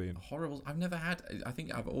brilliant. Horrible. I've never had... I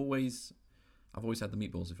think I've always had the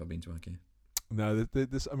meatballs if I've been to IKEA. No,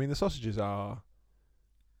 the sausages are...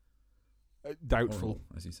 doubtful, horrible,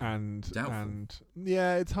 as you say. and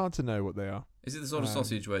yeah, it's hard to know what they are. Is it the sort of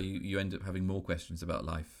sausage where you end up having more questions about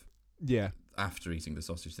life? Yeah. After eating the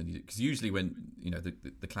sausage than you do? Because usually when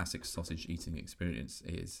the classic sausage eating experience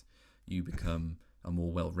is you become a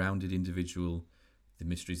more well-rounded individual. The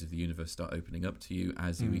mysteries of the universe start opening up to you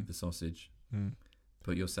as you eat the sausage.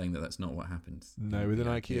 But you're saying that that's not what happens. No, with an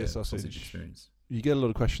IKEA sausage experience, you get a lot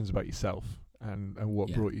of questions about yourself and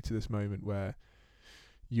what brought you to this moment where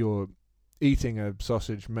you're eating a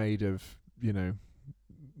sausage made of,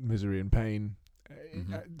 misery and pain,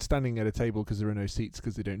 standing at a table because there are no seats,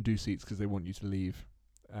 because they don't do seats, because they want you to leave.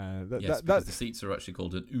 Because the seats are actually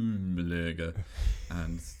called an Umlager,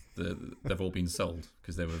 and they've all been sold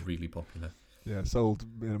because they were really popular. Yeah, sold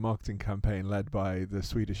in a marketing campaign led by the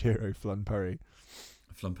Swedish hero Flunpurry.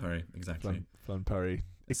 Flunpurry, exactly. Flunpurry.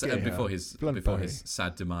 Before his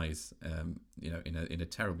sad demise, in a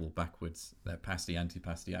terrible backwards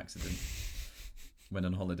anti-pasty accident, went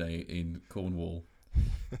on holiday in Cornwall.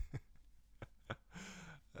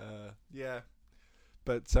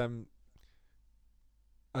 But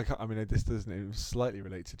this doesn't even slightly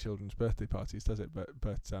relate to children's birthday parties, does it? But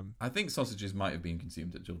I think sausages might have been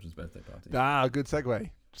consumed at children's birthday parties. Good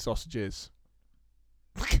segue. Sausages.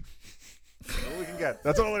 That's all we can get.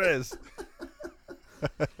 That's all there is.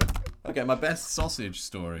 Okay, my best sausage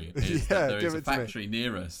story is that there is a factory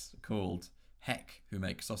near us called Heck who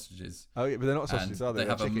make sausages. Oh yeah, but they're not sausages, are they? They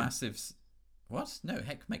have a massive. What? No,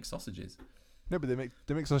 Heck makes sausages. No, but they make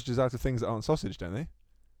sausages out of things that aren't sausage, don't they?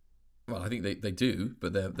 Well, I think they do,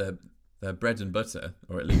 but they're bread and butter,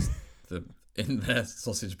 or at least in their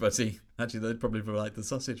sausage butty. Actually, they'd probably provide the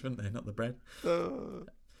sausage, wouldn't they? Not the bread.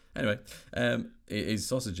 Anyway, it is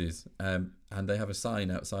sausages, and they have a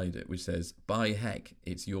sign outside it which says "By Heck,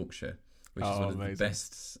 it's Yorkshire," which is one of the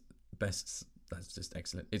best. That's just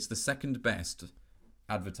excellent. It's the second best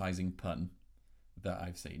advertising pun that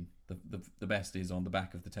I've seen. The best is on the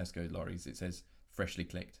back of the Tesco lorries. It says "freshly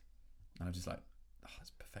clicked," and I'm just like, oh,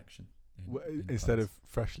 that's perfection. Instead of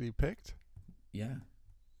freshly picked. Yeah.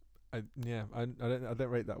 I don't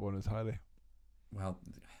rate that one as highly. Well,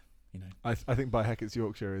 I think By Heck It's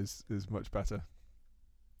Yorkshire is much better.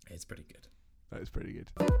 It's pretty good. That is pretty good.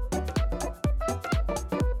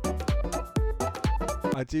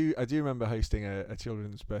 I do remember hosting a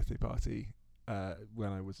children's birthday party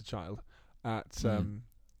when I was a child at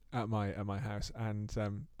my house, and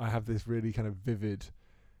I have this really kind of vivid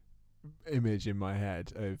image in my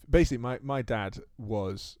head of basically my dad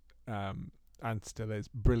was and still is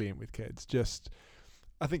brilliant with kids. Just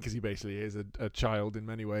I think because he basically is a child in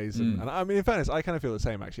many ways, and I mean, in fairness, I kind of feel the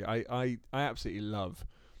same actually. I absolutely love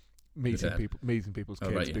meeting people's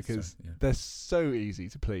kids because they're so easy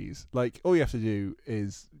to please. Like all you have to do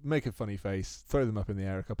is make a funny face, throw them up in the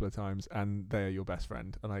air a couple of times, and they are your best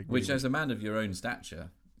friend. And as a man of your own stature,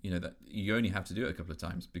 that you only have to do it a couple of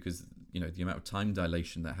times because the amount of time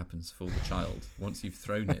dilation that happens for the child once you've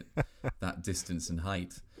thrown it that distance and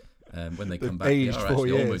height. When they come back, they are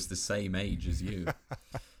actually almost the same age as you.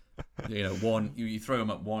 You throw them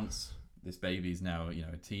up once. This baby's now,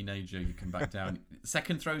 a teenager. You come back down.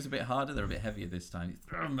 Second throw's a bit harder. They're a bit heavier this time. You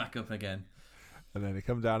throw them back up again. And then they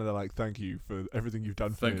come down and they're like, "Thank you for everything you've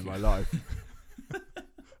done for me in my life.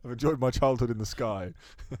 I've enjoyed my childhood in the sky.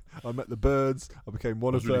 I met the birds. I became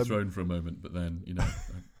one of them." I was really thrown for a moment, but then,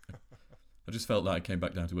 I just felt like I came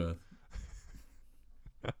back down to earth.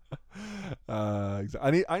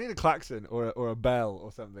 Exactly. I need a klaxon or a bell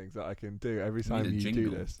or something that I can do every time you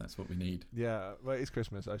jingle. Do this. That's what we need. Yeah, well, it's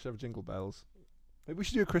Christmas. I should have jingle bells. Maybe we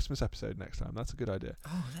should do a Christmas episode next time. That's a good idea.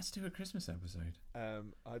 Oh, let's do a Christmas episode.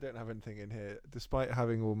 I don't have anything in here, despite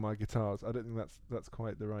having all my guitars. I don't think that's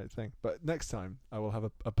quite the right thing. But next time I will have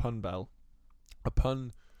a pun bell, a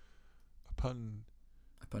punishment.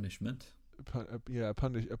 The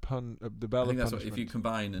bell. I think that's what, if you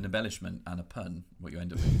combine an embellishment and a pun, what you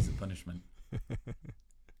end up with is a punishment. But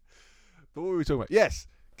what were we talking about? Yes,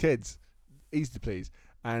 kids, easy to please,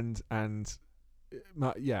 and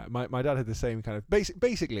my dad had the same kind of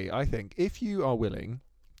basically. I think if you are willing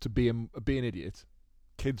to be an idiot,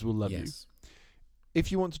 kids will love you.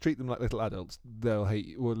 If you want to treat them like little adults, they'll hate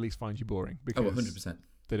you, or at least find you boring because 100%.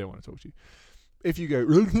 They don't want to talk to you. If you go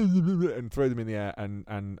and throw them in the air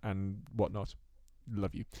and whatnot,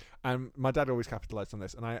 love you. And my dad always capitalised on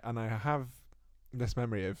this, and I have this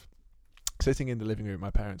memory of sitting in the living room with my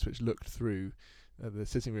parents, which looked through the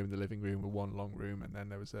sitting room and the living room were one long room, and then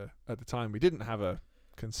there was at the time we didn't have a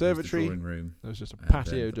conservatory. There was the drawing room. There was just a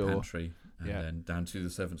patio door. Pantry, and then down to the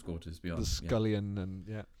servants' quarters beyond. The scullion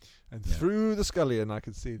and through the scullion I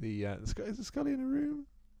could see the is the scullion a room?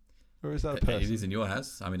 Or is that a person? It is in your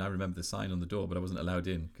house. I mean, I remember the sign on the door, but I wasn't allowed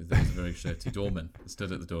in because there was a very shirty doorman that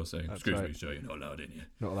stood at the door saying, "Excuse me, sir, you're not allowed in here."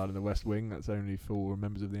 Not allowed in the West Wing. That's only for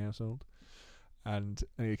members of the household. And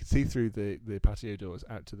you could see through the patio doors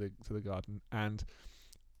out to the garden. And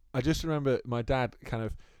I just remember my dad kind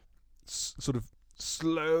of sort of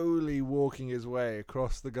slowly walking his way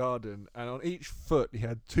across the garden, and on each foot he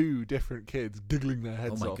had 2 different kids giggling their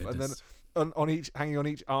heads off, goodness. and then hanging on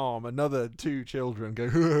each arm another 2 children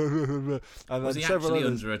going and was then he several actually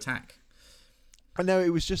others. under attack? I know, it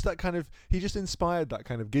was just that kind of, he just inspired that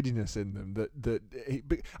kind of giddiness in them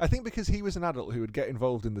I think because he was an adult who would get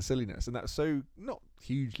involved in the silliness, and that's so not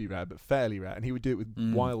hugely rare but fairly rare, and he would do it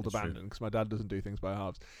with wild abandon, because my dad doesn't do things by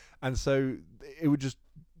halves, and so it would just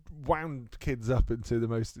wound kids up into the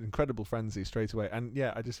most incredible frenzy straight away. And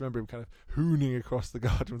yeah, I just remember him kind of hooning across the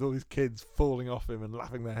garden with all these kids falling off him and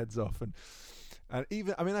laughing their heads off, and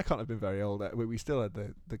even, I mean, I can't have been very old. We still had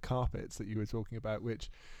the carpets that you were talking about,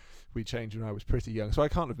 which we changed when I was pretty young, so I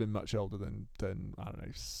can't have been much older than I don't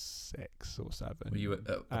know, 6 or 7. Were you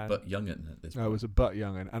a butt young'un at this point? I was a butt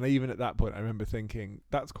young'un, and even at that point I remember thinking,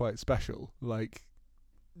 that's quite special. Like,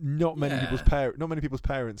 not many people's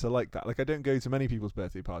parents are like that. Like, I don't go to many people's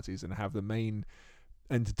birthday parties and have the main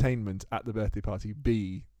entertainment at the birthday party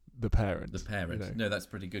be the parent. You know? No, that's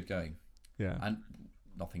pretty good going. Yeah. And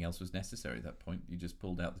nothing else was necessary at that point. You just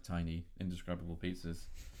pulled out the tiny, indescribable pizzas,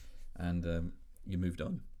 and you moved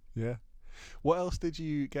on. Yeah. What else did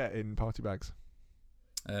you get in party bags?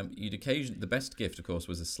 The best gift, of course,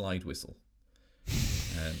 was a slide whistle.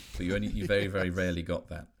 But you very, very rarely got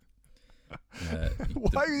that.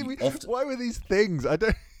 Why were these things? I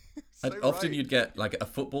don't. Often you'd get like a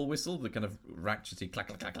football whistle, the kind of ratchety clack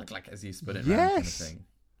clack clack clack clack as you spin it yes. around kind of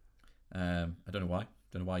thing. I don't know why.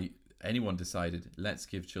 Don't know why anyone decided, let's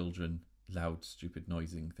give children loud, stupid,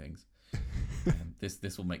 noising things.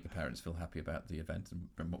 This will make the parents feel happy about the event, and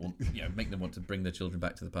make them want to bring their children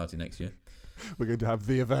back to the party next year. We're going to have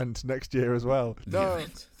the event next year as well. The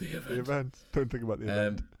event. Don't think about the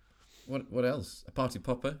event. What else? A party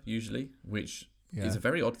popper, usually, which is a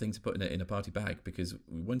very odd thing to put in a party bag, because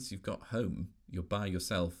once you've got home, you're by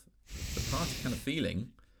yourself. The party kind of feeling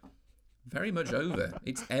very much over.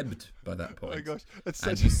 It's ebbed by that point. Oh my gosh,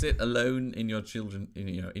 and you sit alone in your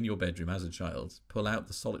in your bedroom as a child, pull out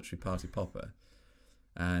the solitary party popper,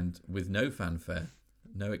 and with no fanfare,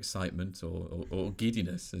 no excitement or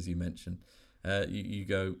giddiness, as you mentioned, you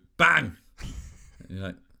go bang, and you're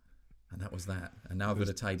like, and that was that. And now I've got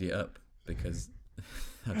to tidy it up, because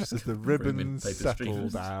as the ribbons settle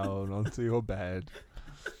down onto your bed,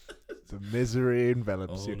 the misery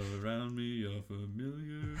envelops you. All around me are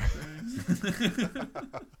familiar things.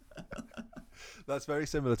 That's very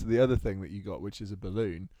similar to the other thing that you got, which is a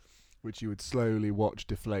balloon, which you would slowly watch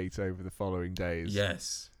deflate over the following days.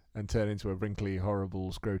 Yes. And turn into a wrinkly,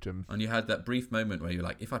 horrible scrotum. And you had that brief moment where you're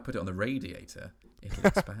like, if I put it on the radiator, it'll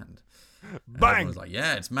expand. Bang! Everyone's like,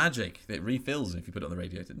 yeah, it's magic. It refills if you put it on the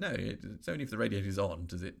radiator. No, it's only if the radiator's on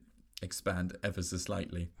does it expand ever so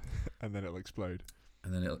slightly. And then it'll explode.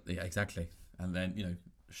 And then exactly. And then,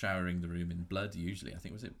 showering the room in blood, usually. I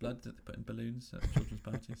think, was it blood that they put in balloons at children's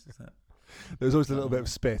parties? Is that? There was always a little bit of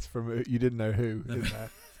spit from you didn't know who in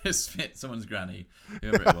there. Spit, someone's granny,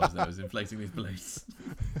 whoever it was that was inflating these balloons.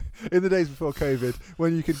 In the days before COVID,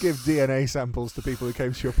 when you could give DNA samples to people who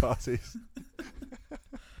came to your parties.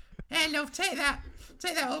 Hey, love, take that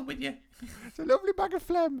home with you. It's a lovely bag of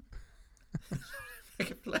phlegm.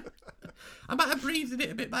 I might have breathed in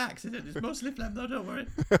it a bit by accident. It's mostly phlegm, though, don't worry.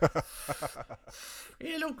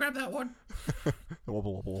 Here, look, grab that one.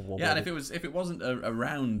 Yeah, and if it wasn't a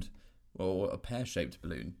round or a pear-shaped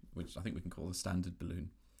balloon, which I think we can call a standard balloon,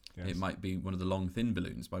 yes. It might be one of the long, thin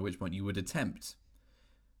balloons, by which point you would attempt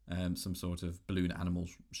some sort of balloon animal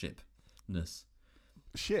shipness.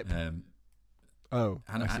 Ship? I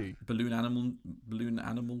see. Balloon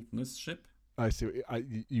animalness ship? I see.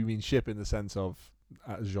 You mean ship in the sense of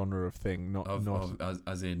a genre of thing, not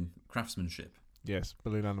as in craftsmanship. Yes,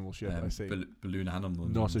 balloon animal ship. I see. Balloon animal.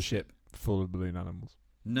 Not a ship full of balloon animals.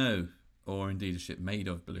 No, or indeed a ship made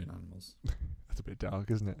of balloon animals. That's a bit dark,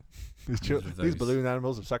 isn't it? These balloon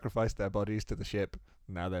animals have sacrificed their bodies to the ship.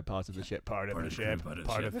 Now they're part of the ship. Part of the ship.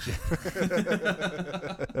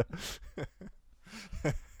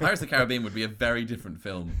 Pirates of the Caribbean would be a very different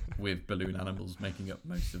film with balloon animals making up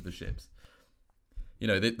most of the ships.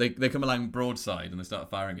 They come along broadside and they start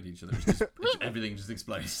firing at each other. Everything just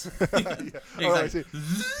explodes. Exactly.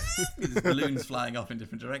 There's balloons flying off in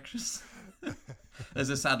different directions. There's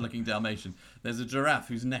a sad-looking Dalmatian. There's a giraffe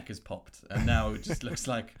whose neck has popped, and now it just looks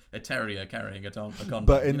like a terrier carrying a condom.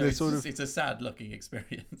 But it's a sad-looking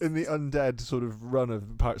experience. In the undead sort of run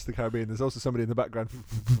of Pirates of the Caribbean, there's also somebody in the background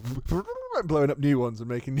blowing up new ones and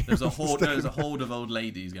making new. There's a horde of old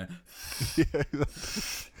ladies going. Yeah,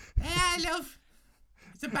 exactly. Hey, love.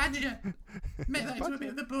 It's a badger. Make that into a bit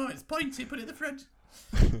of the boat. It's pointy. Put it in the front.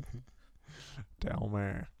 Tell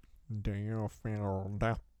me, do you feel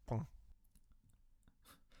that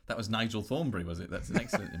That was Nigel Thornberry, was it? That's an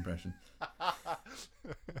excellent impression.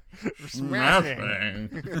 Smashing.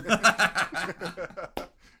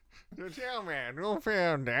 Tell me, you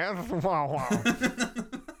found that.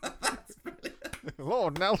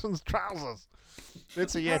 Lord Nelson's trousers.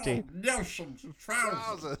 It's a Yeti. Lord Nelson's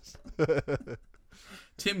trousers.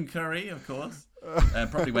 Tim Curry, of course.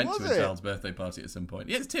 Probably went to a child's birthday party at some point.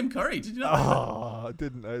 Yeah, it's Tim Curry. Did you not know that? Oh, I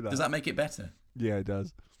didn't know that. Does that make it better? Yeah, it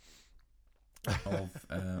does. Of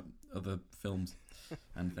other films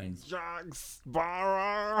and things. Jack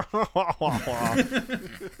Sparrow.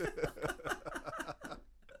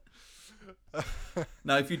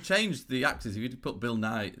 Now, if you changed the actors, if you put Bill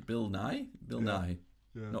Nye, not Bill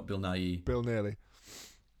Nye, Bill Nearly,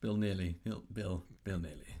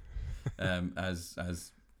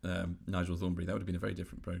 as Nigel Thornberry, that would have been a very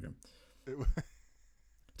different program.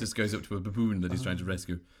 Just goes up to a baboon that he's trying to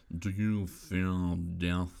rescue. Do you feel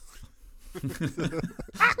death? I'm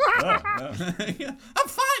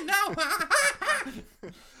fine now.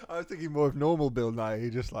 I was thinking more of normal Bill Nye,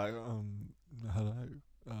 just like, hello.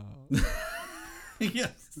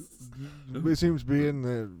 Yes. We seem to be in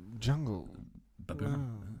the jungle.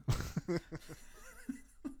 Baboon.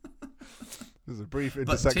 There's a brief But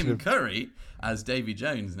intersection Tim of Curry as Davy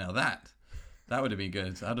Jones. Now that would have been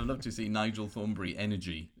good. I'd have loved to see Nigel Thornberry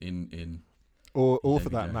energy in. Or for Davy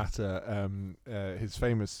that Jones. matter, his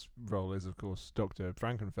famous role is, of course, Dr.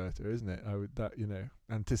 Frankenfurter, isn't it?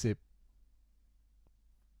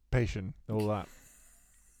 Anticipation, all that.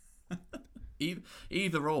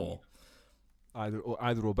 Either or.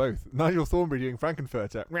 Either or both. Nigel Thornberry doing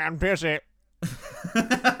Frankenfurter. Man, pissy.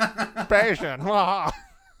 Patient.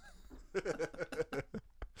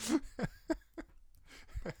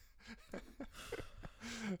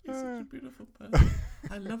 He's such a beautiful person.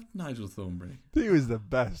 I loved Nigel Thornberry. He was the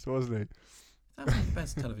best, wasn't he? That was one of the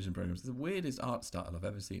best television programs. It's the weirdest art style I've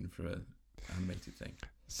ever seen for an animated thing.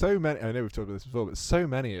 So many. I know we've talked about this before, but so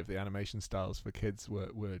many of the animation styles for kids were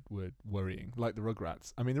worrying. Like the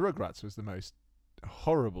Rugrats. I mean, the Rugrats was the most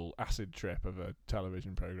horrible acid trip of a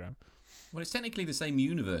television program. Well, it's technically the same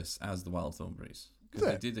universe as the Wild Thornberrys because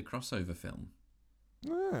they did a crossover film.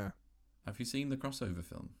 Yeah. Have you seen the crossover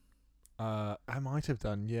film? I might have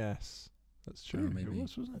done. Yes, that's true. Oh, maybe.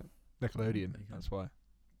 It wasn't it? Nickelodeon. There you go. That's why.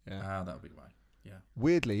 Yeah. That would be why. Yeah.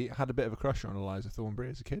 Weirdly, had a bit of a crush on Eliza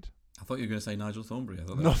Thornberry as a kid. I thought you were going to say Nigel Thornberry. I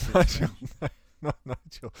thought that Not was Nigel. No, not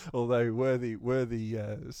Nigel. Although worthy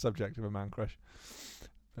subject of a man crush.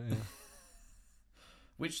 But, yeah.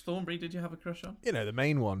 Which Thornberry did you have a crush on? You know, the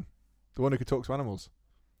main one, the one who could talk to animals.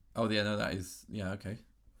 Oh, yeah, no, that is okay.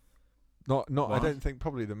 Not. What? I don't think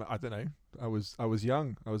probably the. I don't know. I was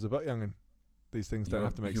young. I was a butt youngin'. These things don't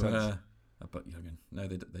have to make sense. A butt youngin'. No,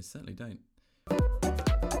 they certainly don't.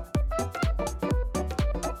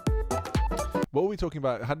 What were we talking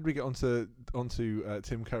about? How did we get onto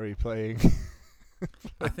Tim Curry playing?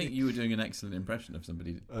 I think you were doing an excellent impression of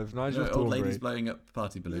somebody. Of Nigel old Thornberry. ladies blowing up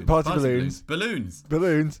party balloons. Party balloons.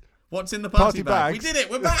 Balloons. What's in the party bag? We did it.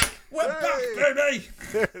 We're back. We're back, baby.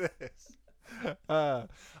 There it is. I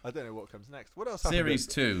don't know what comes next. What else happened? Series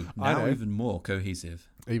 2. Now even more cohesive.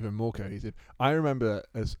 Even more cohesive. I remember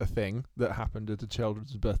as a thing that happened at a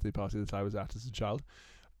children's birthday party that I was at as a child.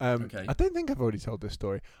 Okay. I don't think I've already told this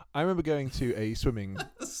story. I remember going to a swimming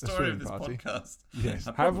The story of this party. podcast. Yes.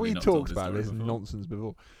 I've Have probably we not told talked about this before. nonsense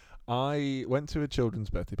before? I went to a children's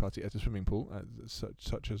birthday party at a swimming pool,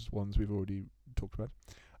 such as ones we've already talked about,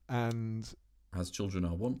 and As children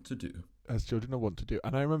are wont to do.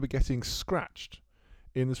 And I remember getting scratched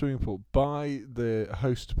in the swimming pool by the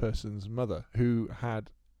host person's mother, who had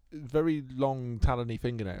very long talony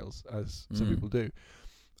fingernails, as some people do,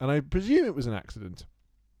 and I presume it was an accident.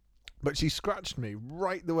 But she scratched me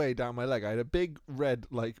right the way down my leg. I had a big red,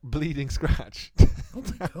 bleeding scratch. Oh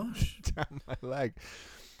my gosh! Down my leg.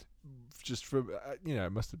 Just from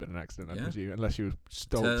it must have been an accident, I presume, unless you were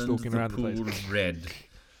stalking around the place. Pool red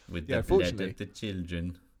with the blood of the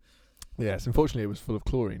children. Yes, unfortunately, it was full of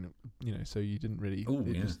chlorine. So you didn't really. Oh,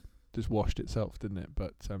 it just washed itself, didn't it?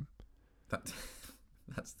 But that's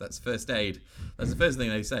first aid. That's the first thing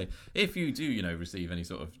they say. If you do, receive any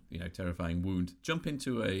sort of, terrifying wound, jump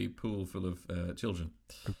into a pool full of children.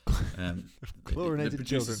 Chlorinated that produces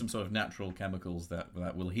children. some sort of natural chemicals that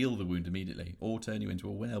will heal the wound immediately, or turn you into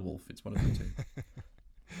a werewolf. It's one of the two.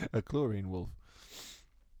 A chlorine wolf.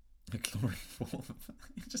 A chlorine wolf.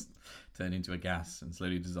 You just turn into a gas and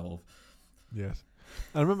slowly dissolve. Yes.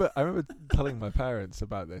 I remember telling my parents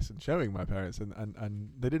about this and showing my parents, and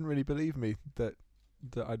they didn't really believe me that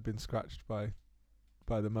I'd been scratched by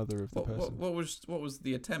the mother of the person. What was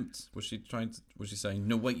the attempt? Was she saying,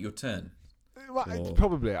 no, wait your turn?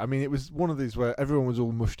 Probably. I mean, it was one of these where everyone was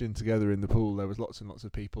all mushed in together in the pool. There was lots and lots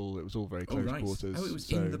of people. It was all very close quarters. Oh, it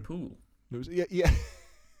was in the pool. It was, yeah.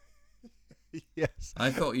 Yes.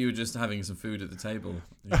 I thought you were just having some food at the table,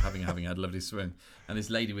 having had a lovely swim, and this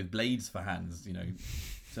lady with blades for hands,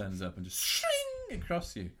 turns up and just shing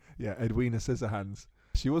across you. Yeah, Edwina Scissorhands.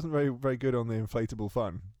 She wasn't very, very good on the inflatable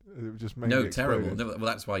fun. It just made it terrible. Well,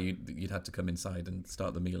 that's why you'd had to come inside and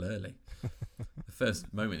start the meal early. The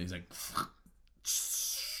first moment, he's like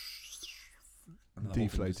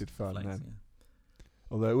deflated fun. Then, yeah.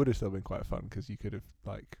 Although it would have still been quite fun because you could have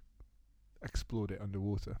explored it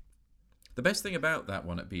underwater. The best thing about that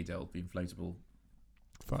one at Beedale, the inflatable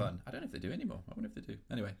fun, I don't know if they do anymore. I wonder if they do.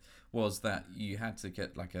 Anyway, was that you had to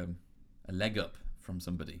get a leg up from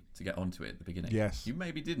somebody to get onto it at the beginning. Yes. You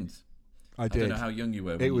maybe didn't. I did. I don't know how young you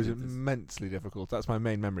were when it was you did this. Immensely difficult. That's my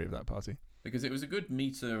main memory of that party. Because it was a good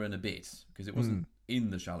metre and a bit, because it wasn't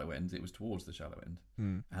in the shallow end, it was towards the shallow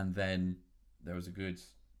end. And then there was a good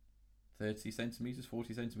 30 centimetres,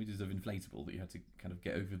 40 centimetres of inflatable that you had to kind of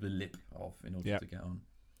get over the lip of in order to get on.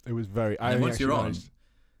 It was very... And once you're on,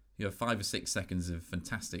 you have 5 or 6 seconds of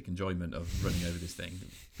fantastic enjoyment of running over this thing.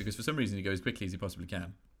 Because for some reason you go as quickly as you possibly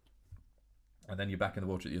can. And then you're back in the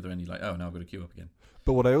water at the other end, you're like, oh, now I've got to queue up again.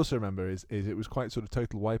 But what I also remember is it was quite sort of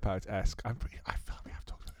Total Wipeout-esque. I feel like we have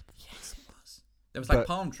talked about it before. Yes, it was. There was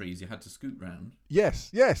palm trees you had to scoot round. Yes.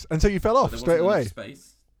 And so you fell off straight away.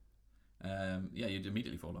 Space. You'd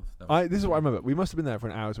immediately fall off. This is what I remember. We must have been there for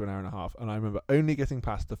an hour to an hour and a half, and I remember only getting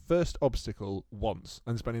past the first obstacle once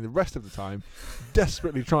and spending the rest of the time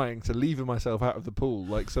desperately trying to lever myself out of the pool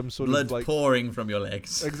like some sort of... Blood pouring from your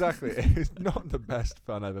legs. Exactly. It's not the best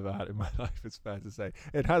fun I've ever had in my life, it's fair to say.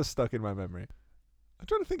 It has stuck in my memory. I'm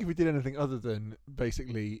trying to think if we did anything other than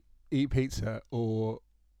basically eat pizza or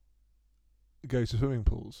go to swimming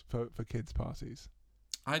pools for kids' parties.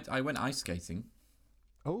 I went ice skating.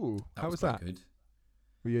 Oh, how was that? Good.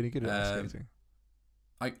 Were you any good at ice skating?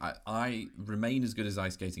 I remain as good as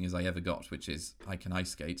ice skating as I ever got, which is I can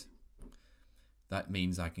ice skate. That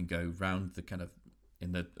means I can go round the kind of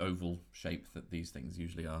in the oval shape that these things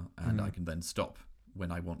usually are, and I can then stop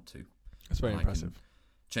when I want to. That's very impressive.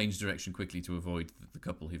 Change direction quickly to avoid the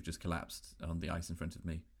couple who've just collapsed on the ice in front of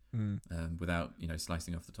me, without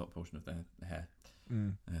slicing off the top portion of their hair.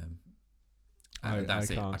 And that's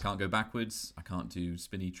it. I can't go backwards. I can't do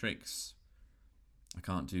spinny tricks. I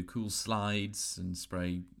can't do cool slides and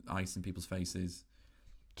spray ice in people's faces.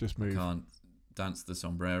 Just move. I can't dance the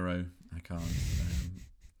sombrero. I can't.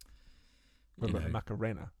 What about the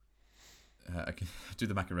Macarena? I can do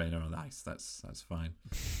the Macarena on ice. That's fine.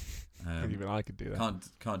 Even I could do that.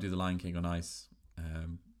 Can't do the Lion King on ice.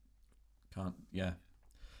 Can't. Yeah.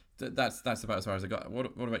 That's about as far as I got. What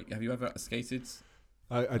about? Have you ever skated?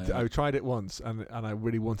 I tried it once and I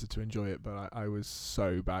really wanted to enjoy it, but I was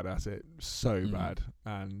so bad at it, bad,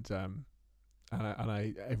 and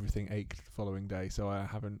I everything ached the following day, so I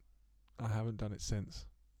haven't done it since.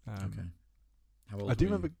 Okay. How old? I do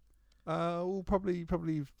remember. Probably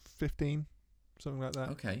 15, something like that.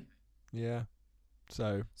 Okay. Yeah.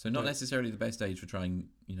 So not necessarily the best age for trying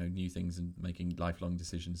new things and making lifelong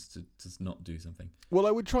decisions to not do something. Well,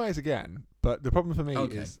 I would try it again, but the problem for me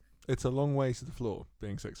is. It's a long way to the floor,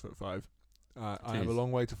 being 6'5". I have a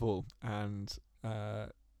long way to fall, and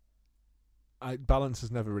balance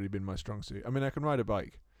has never really been my strong suit. I mean, I can ride a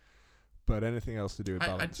bike, but anything else to do with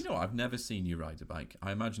balance. Do you know what? I've never seen you ride a bike.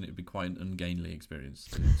 I imagine it would be quite an ungainly experience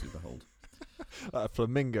to behold. Like a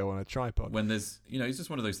flamingo on a tripod. When there's, it's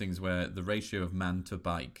just one of those things where the ratio of man to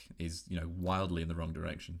bike is, wildly in the wrong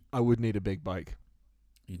direction. I would need a big bike.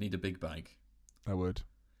 You'd need a big bike. I would.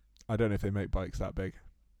 I don't know if they make bikes that big.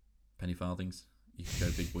 Penny farthings. You could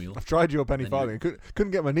go big wheel. I've tried your penny farthing. Couldn't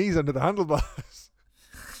get my knees under the handlebars.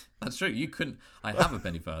 That's true. You couldn't. I have a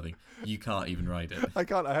penny farthing. You can't even ride it. I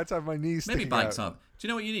can't. I had to have my knees Maybe bikes out. aren't. Do you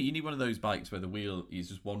know what you need? You need one of those bikes where the wheel is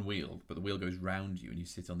just one wheel, but the wheel goes round you and you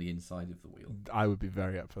sit on the inside of the wheel. I would be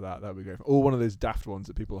very up for that. That would be great. Or one of those daft ones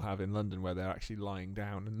that people have in London where they're actually lying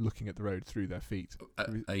down and looking at the road through their feet.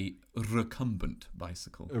 A recumbent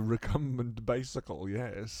bicycle. A recumbent bicycle,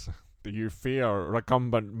 yes. Do you fear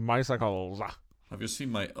recumbent bicycles? Have you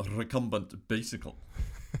seen my recumbent bicycle?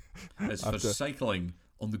 It's for cycling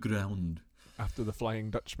on the ground. After the Flying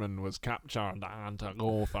Dutchman was captured and to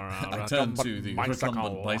go for a I turned to the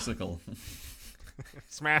recumbent bicycle.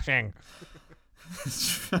 Smashing.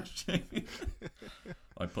 Smashing.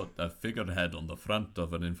 I put a figurehead on the front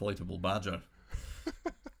of an inflatable badger.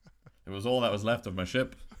 It was all that was left of my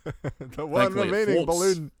ship. The one remaining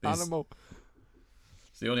balloon animal.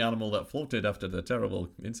 It's the only animal that floated after the terrible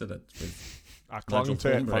incident with I clung Nigel to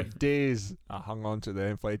it for Thornberry. days. I hung on to the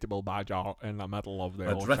inflatable badger in the middle of the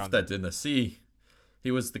I ocean. drifted in the sea. He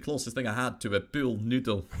was the closest thing I had to a pool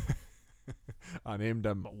noodle. I named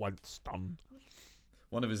him Winston.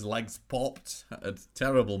 One of his legs popped at a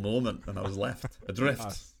terrible moment, and I was left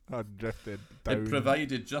adrift. I drifted down. It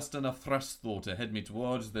provided just enough thrust, though, to head me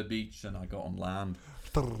towards the beach, and I got on land.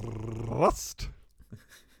 Thrust.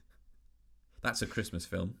 That's a Christmas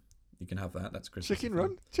film. You can have that. That's a Christmas Chicken film.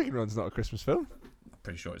 Run? Chicken Run's not a Christmas film. I'm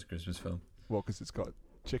pretty sure it's a Christmas film. Well, because it's got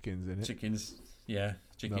chickens in it. Chickens, yeah.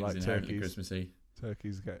 Chickens like inherently turkeys. Christmassy.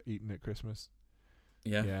 Turkeys get eaten at Christmas.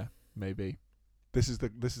 Yeah. Yeah, maybe. This is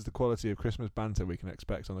the quality of Christmas banter we can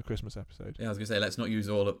expect on the Christmas episode. Yeah, I was going to say, let's not use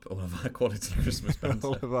all of our quality Christmas banter.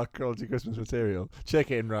 All of our quality Christmas material.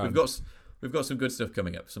 Chicken Run. We've got some good stuff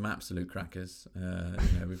coming up. Some absolute crackers.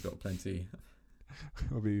 We've got plenty.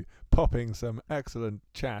 We'll be popping some excellent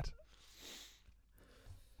chat.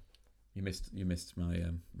 You missed my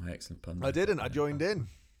my excellent pun. I didn't. I joined in.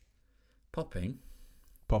 Popping.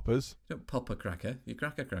 Poppers. You don't pop a cracker. You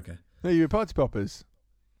crack a cracker. No, you were party poppers.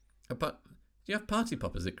 But do you have party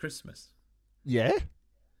poppers at Christmas? Yeah.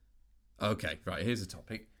 Okay, right. Here's a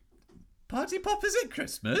topic. Party poppers at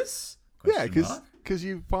Christmas? Yeah, Question because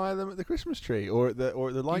you fire them at the Christmas tree or at the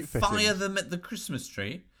light fitting. Fire them at the Christmas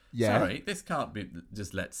tree? Yeah. Sorry, this can't be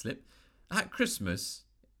just let slip. At Christmas,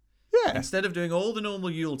 Yeah. instead of doing all the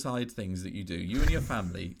normal Yuletide things that you do, you and your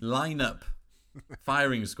family line up,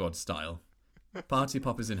 firing squad style, party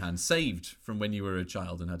poppers in hand, saved from when you were a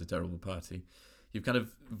child and had a terrible party. You've kind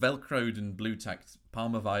of velcroed and blue tacked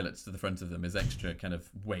Parma violets to the front of them as extra kind of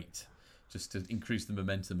weight, just to increase the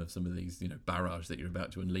momentum of some of these, barrage that you're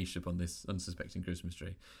about to unleash upon this unsuspecting Christmas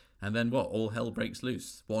tree. And then what? All hell breaks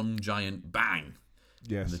loose. One giant bang.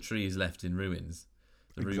 Yes. And the tree is left in ruins.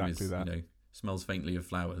 The room Exactly is, that. smells faintly of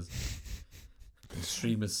flowers. The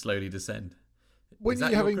streamers slowly descend. When Is you're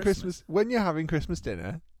that your having Christmas? when you're having Christmas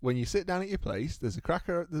dinner, when you sit down at your place, there's a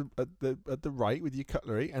cracker at the right with your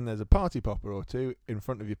cutlery, and there's a party popper or two in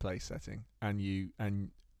front of your place setting, and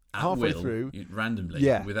At halfway will, through, you randomly,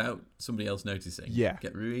 Yeah. without somebody else noticing, Yeah.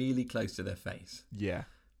 get really close to their face. yeah.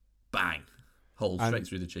 Bang! Hole And- straight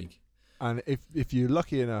through the cheek. And if you're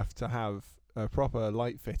lucky enough to have a proper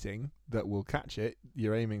light fitting that will catch it,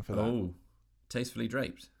 you're aiming for that. Oh, tastefully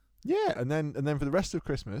draped. Yeah, and then for the rest of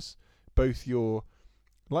Christmas, both your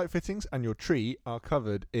light fittings and your tree are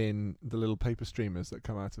covered in the little paper streamers that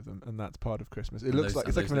come out of them, and that's part of Christmas. It And looks those- like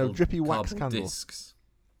it's and like those a little drippy wax cardboard candle. discs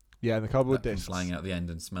Yeah, and the cardboard that come discs flying out the end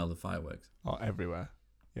and smell the fireworks. are everywhere.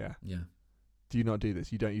 Yeah. Yeah, Do you not do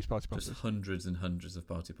this? You don't use party poppers? just hundreds and hundreds of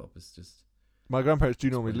party poppers. Just My grandparents do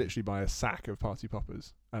normally brilliant. literally buy a sack of party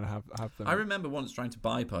poppers and have them. I remember once trying to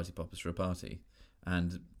buy party poppers for a party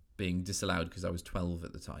and being disallowed because I was 12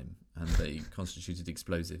 at the time and they constituted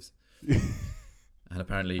explosives. And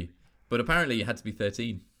apparently you had to be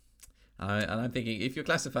 13. And I'm thinking, if you're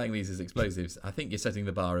classifying these as explosives, I think you're setting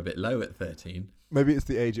the bar a bit low at 13. Maybe it's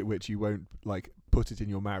the age at which you won't put it in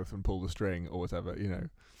your mouth and pull the string or whatever.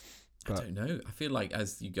 I don't know. I feel like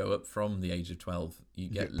as you go up from the age of 12, you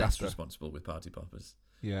get less better. responsible with party poppers.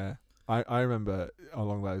 Yeah. I remember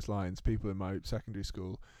along those lines, people in my secondary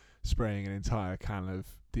school spraying an entire can of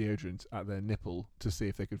deodorant at their nipple to see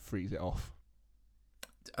if they could freeze it off.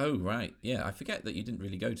 Oh, right. Yeah, I forget that you didn't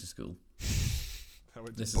really go to school.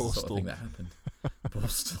 This is the sort of thing that happened.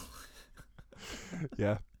 Borstal.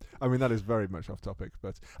 Yeah. I mean, that is very much off topic,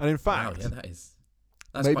 and in fact, Wow, yeah, that's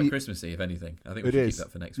maybe- quite Christmassy, if anything. I think we it should is. keep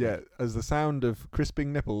that for next yeah, week. as the sound of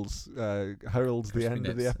crisping nipples heralds the Crispy end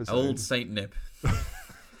of the nips. episode. Old Saint Nip.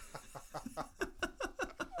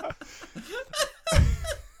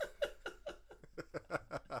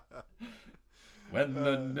 When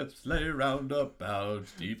the nips lay round about,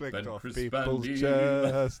 deep Flicked and off crisp people's and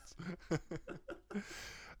chests.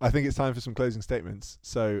 I think it's time for some closing statements.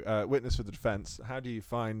 So, witness for the defence, how do you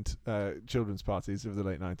find children's parties of the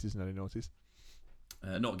late 90s and early noughties?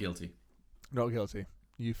 Not guilty. Not guilty.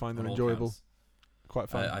 You find them on all enjoyable? counts. Quite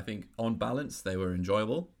fun. I think on balance they were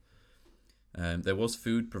enjoyable. There was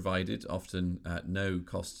food provided, often at no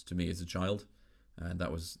cost to me as a child, and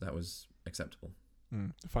that was acceptable.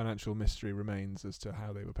 The financial mystery remains as to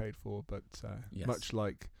how they were paid for, but Yes. much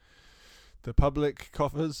like the public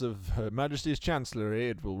coffers of Her Majesty's Chancellery,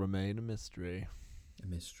 it will remain a mystery. A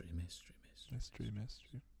mystery.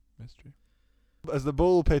 Mystery. As the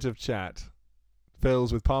ball pit of chat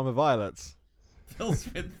fills with Parma violets, Fills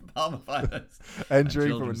with Parma violets.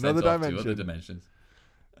 entering from And children another sent off to dimension, other dimensions.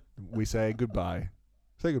 we say goodbye.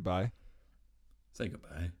 Say goodbye. Say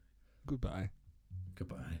goodbye. Goodbye.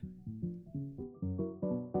 Goodbye.